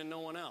salvation in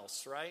no one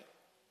else, right?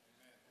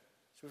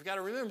 So we've got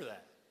to remember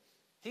that.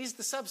 He's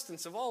the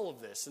substance of all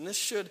of this, and this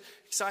should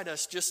excite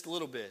us just a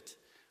little bit.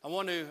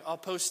 I'll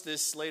post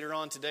this later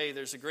on today.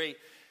 There's a great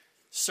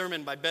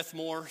sermon by Beth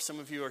Moore. Some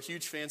of you are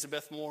huge fans of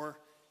Beth Moore,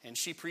 and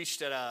she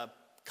preached at a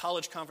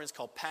college conference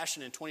called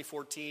Passion in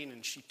 2014,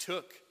 and she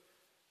took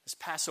this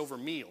Passover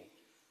meal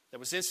that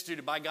was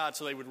instituted by God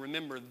so they would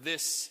remember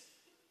this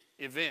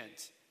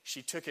event.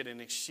 She took it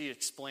and she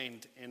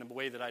explained in a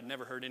way that I'd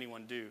never heard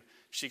anyone do.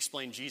 She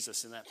explained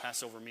Jesus in that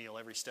Passover meal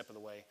every step of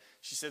the way.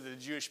 She said that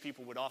the Jewish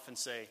people would often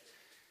say,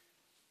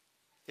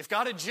 if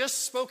God had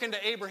just spoken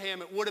to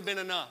Abraham, it would have been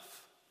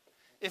enough.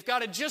 If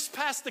God had just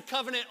passed the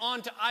covenant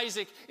on to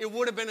Isaac, it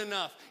would have been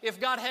enough. If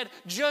God had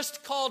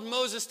just called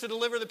Moses to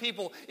deliver the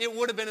people, it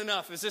would have been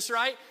enough. Is this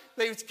right?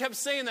 They kept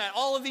saying that.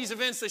 All of these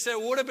events, they said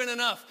it would have been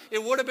enough.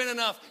 It would have been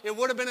enough. It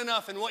would have been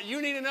enough. And what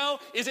you need to know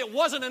is it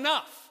wasn't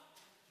enough.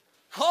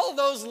 All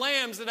those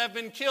lambs that have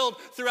been killed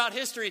throughout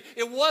history,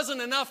 it wasn't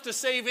enough to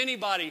save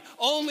anybody.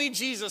 Only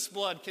Jesus'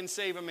 blood can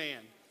save a man.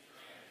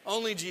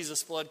 Only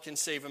Jesus' blood can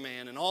save a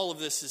man. And all of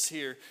this is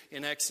here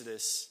in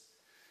Exodus.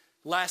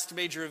 Last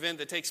major event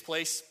that takes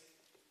place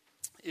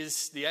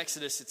is the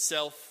Exodus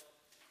itself.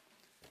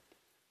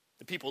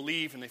 The people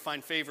leave and they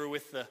find favor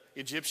with the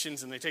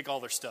Egyptians and they take all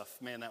their stuff.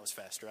 Man, that was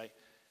fast, right?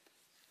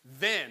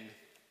 Then,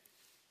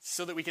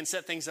 so that we can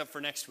set things up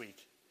for next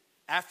week,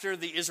 after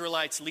the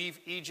Israelites leave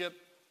Egypt,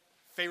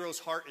 Pharaoh's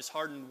heart is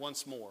hardened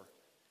once more,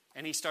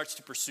 and he starts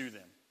to pursue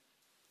them.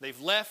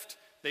 They've left,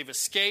 they've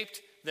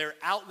escaped, they're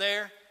out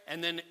there,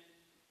 and then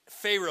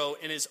Pharaoh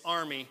and his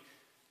army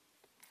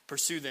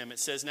pursue them. It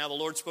says, now the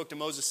Lord spoke to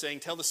Moses, saying,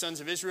 tell the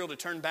sons of Israel to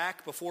turn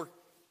back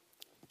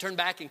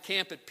and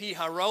camp at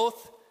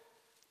Pi-haroth,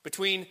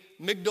 between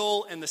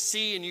Migdol and the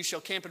sea, and you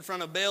shall camp in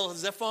front of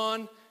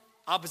Baal-zephon,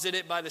 opposite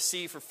it by the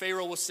sea, for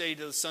Pharaoh will say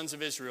to the sons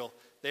of Israel,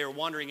 they are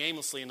wandering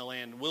aimlessly in the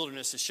land.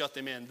 Wilderness has shut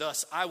them in.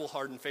 Thus I will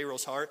harden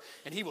Pharaoh's heart,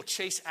 and he will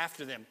chase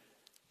after them.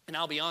 And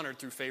I'll be honored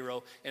through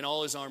Pharaoh and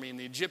all his army, and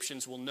the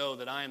Egyptians will know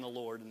that I am the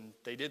Lord. And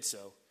they did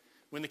so.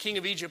 When the king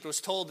of Egypt was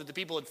told that the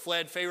people had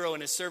fled, Pharaoh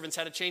and his servants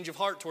had a change of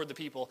heart toward the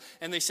people.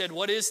 And they said,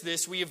 what is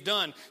this we have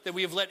done, that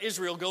we have let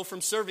Israel go from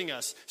serving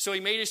us? So he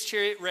made his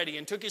chariot ready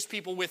and took his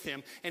people with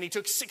him. And he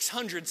took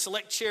 600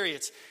 select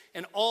chariots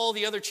and all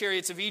the other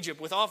chariots of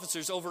Egypt with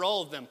officers over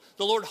all of them.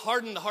 The Lord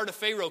hardened the heart of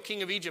Pharaoh,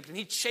 king of Egypt, and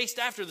he chased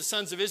after the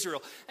sons of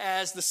Israel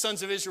as the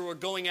sons of Israel were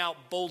going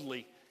out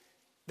boldly.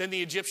 Then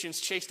the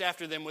Egyptians chased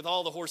after them with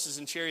all the horses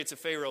and chariots of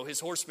Pharaoh, his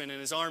horsemen and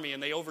his army,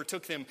 and they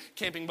overtook them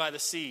camping by the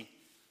sea.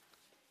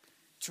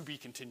 To be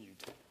continued.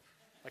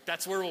 Like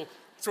that's where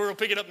we'll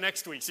pick it up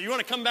next week. So you want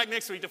to come back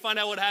next week to find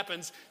out what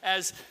happens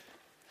as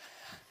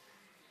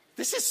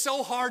this is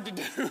so hard to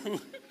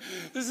do.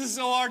 This is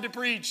so hard to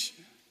preach.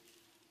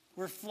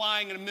 We're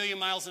flying at 1,000,000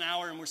 miles an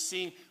hour and we're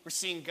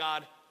seeing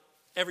God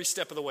every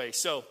step of the way.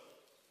 So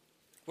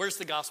where's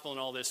the gospel in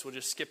all this? We'll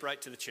just skip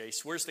right to the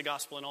chase. Where's the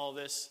gospel in all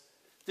this?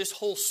 This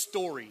whole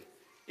story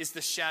is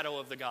the shadow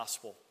of the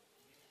gospel.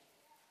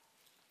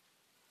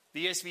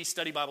 The ESV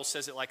Study Bible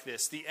says it like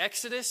this: the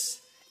Exodus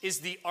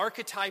is the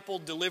archetypal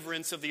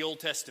deliverance of the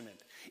Old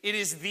Testament. It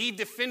is the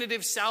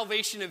definitive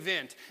salvation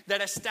event that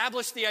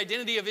established the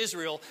identity of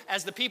Israel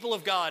as the people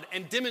of God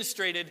and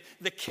demonstrated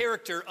the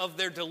character of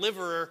their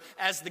deliverer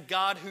as the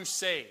God who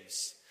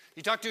saves.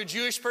 You talk to a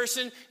Jewish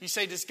person, you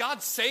say, does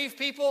God save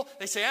people?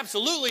 They say,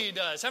 absolutely he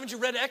does. Haven't you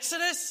read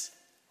Exodus?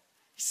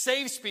 He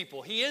saves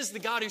people. He is the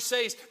God who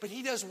saves, but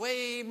he does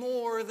way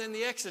more than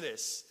the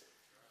Exodus.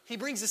 He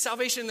brings a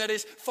salvation that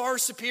is far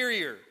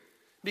superior.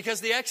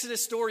 Because the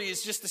Exodus story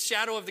is just the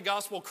shadow of the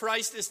gospel.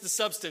 Christ is the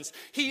substance.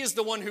 He is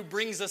the one who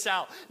brings us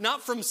out.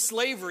 Not from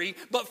slavery,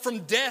 but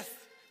from death.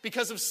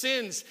 Because of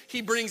sins,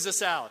 he brings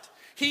us out.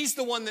 He's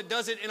the one that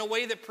does it in a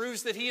way that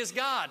proves that he is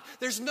God.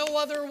 There's no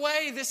other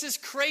way. This is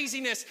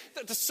craziness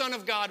that the Son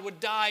of God would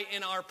die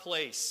in our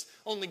place.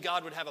 Only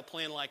God would have a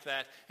plan like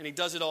that. And he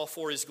does it all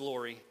for his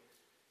glory.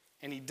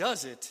 And he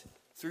does it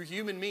through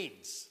human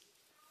means.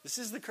 This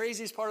is the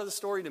craziest part of the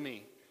story to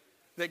me.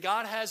 That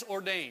God has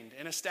ordained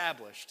and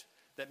established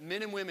that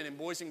men and women and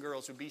boys and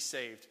girls would be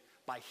saved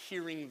by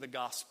hearing the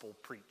gospel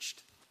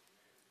preached.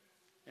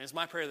 And it's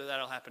my prayer that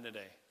that'll happen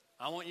today.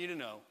 I want you to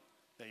know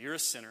that you're a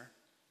sinner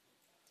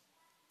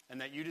and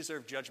that you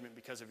deserve judgment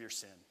because of your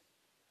sin.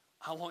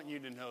 I want you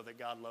to know that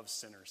God loves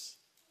sinners.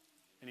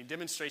 And he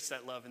demonstrates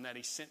that love in that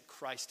he sent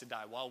Christ to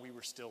die while we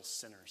were still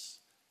sinners.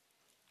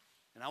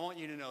 And I want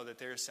you to know that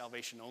there is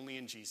salvation only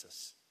in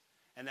Jesus.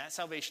 And that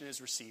salvation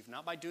is received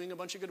not by doing a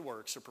bunch of good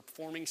works or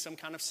performing some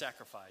kind of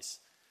sacrifice.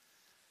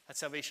 That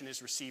salvation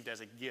is received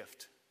as a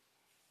gift,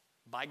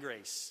 by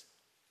grace,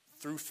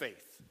 through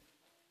faith,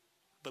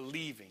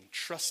 believing,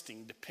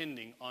 trusting,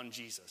 depending on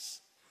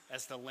Jesus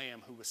as the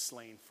Lamb who was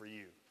slain for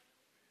you.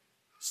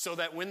 So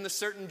that when the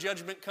certain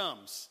judgment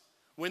comes,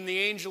 when the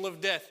angel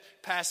of death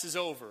passes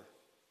over,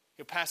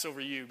 he'll pass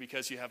over you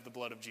because you have the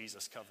blood of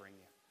Jesus covering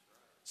you.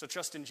 So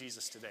trust in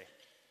Jesus today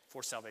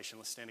for salvation.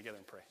 Let's stand together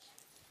and pray.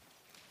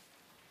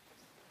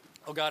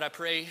 Oh God, I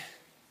pray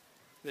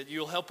that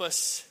you'll help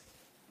us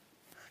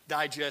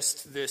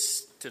digest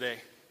this today.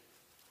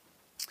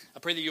 I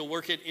pray that you'll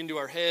work it into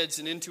our heads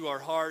and into our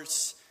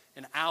hearts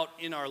and out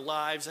in our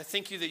lives. I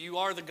thank you that you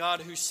are the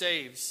God who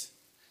saves.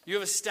 You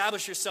have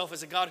established yourself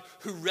as a God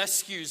who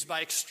rescues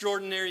by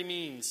extraordinary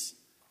means.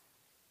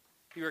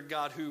 You are a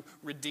God who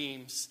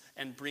redeems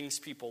and brings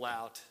people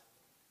out.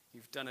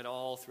 You've done it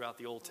all throughout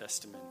the Old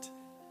Testament,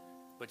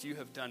 but you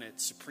have done it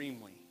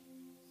supremely,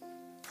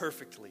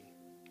 perfectly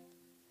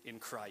in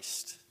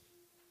Christ.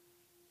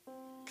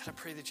 God, I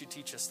pray that you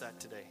teach us that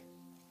today.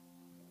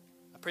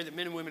 I pray that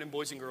men and women and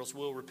boys and girls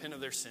will repent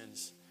of their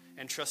sins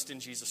and trust in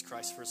Jesus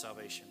Christ for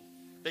salvation.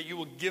 That you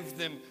will give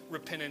them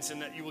repentance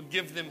and that you will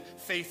give them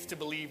faith to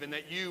believe and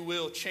that you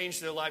will change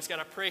their lives. God,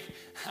 I pray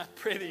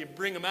that you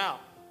bring them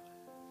out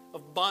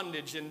of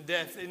bondage and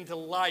death into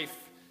life,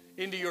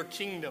 into your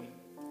kingdom,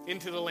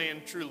 into the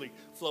land truly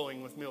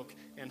flowing with milk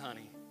and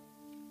honey.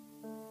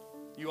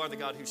 You are the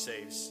God who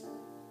saves,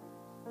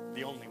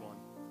 the only one.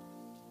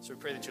 So we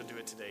pray that you'll do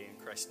it today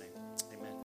in Christ's name.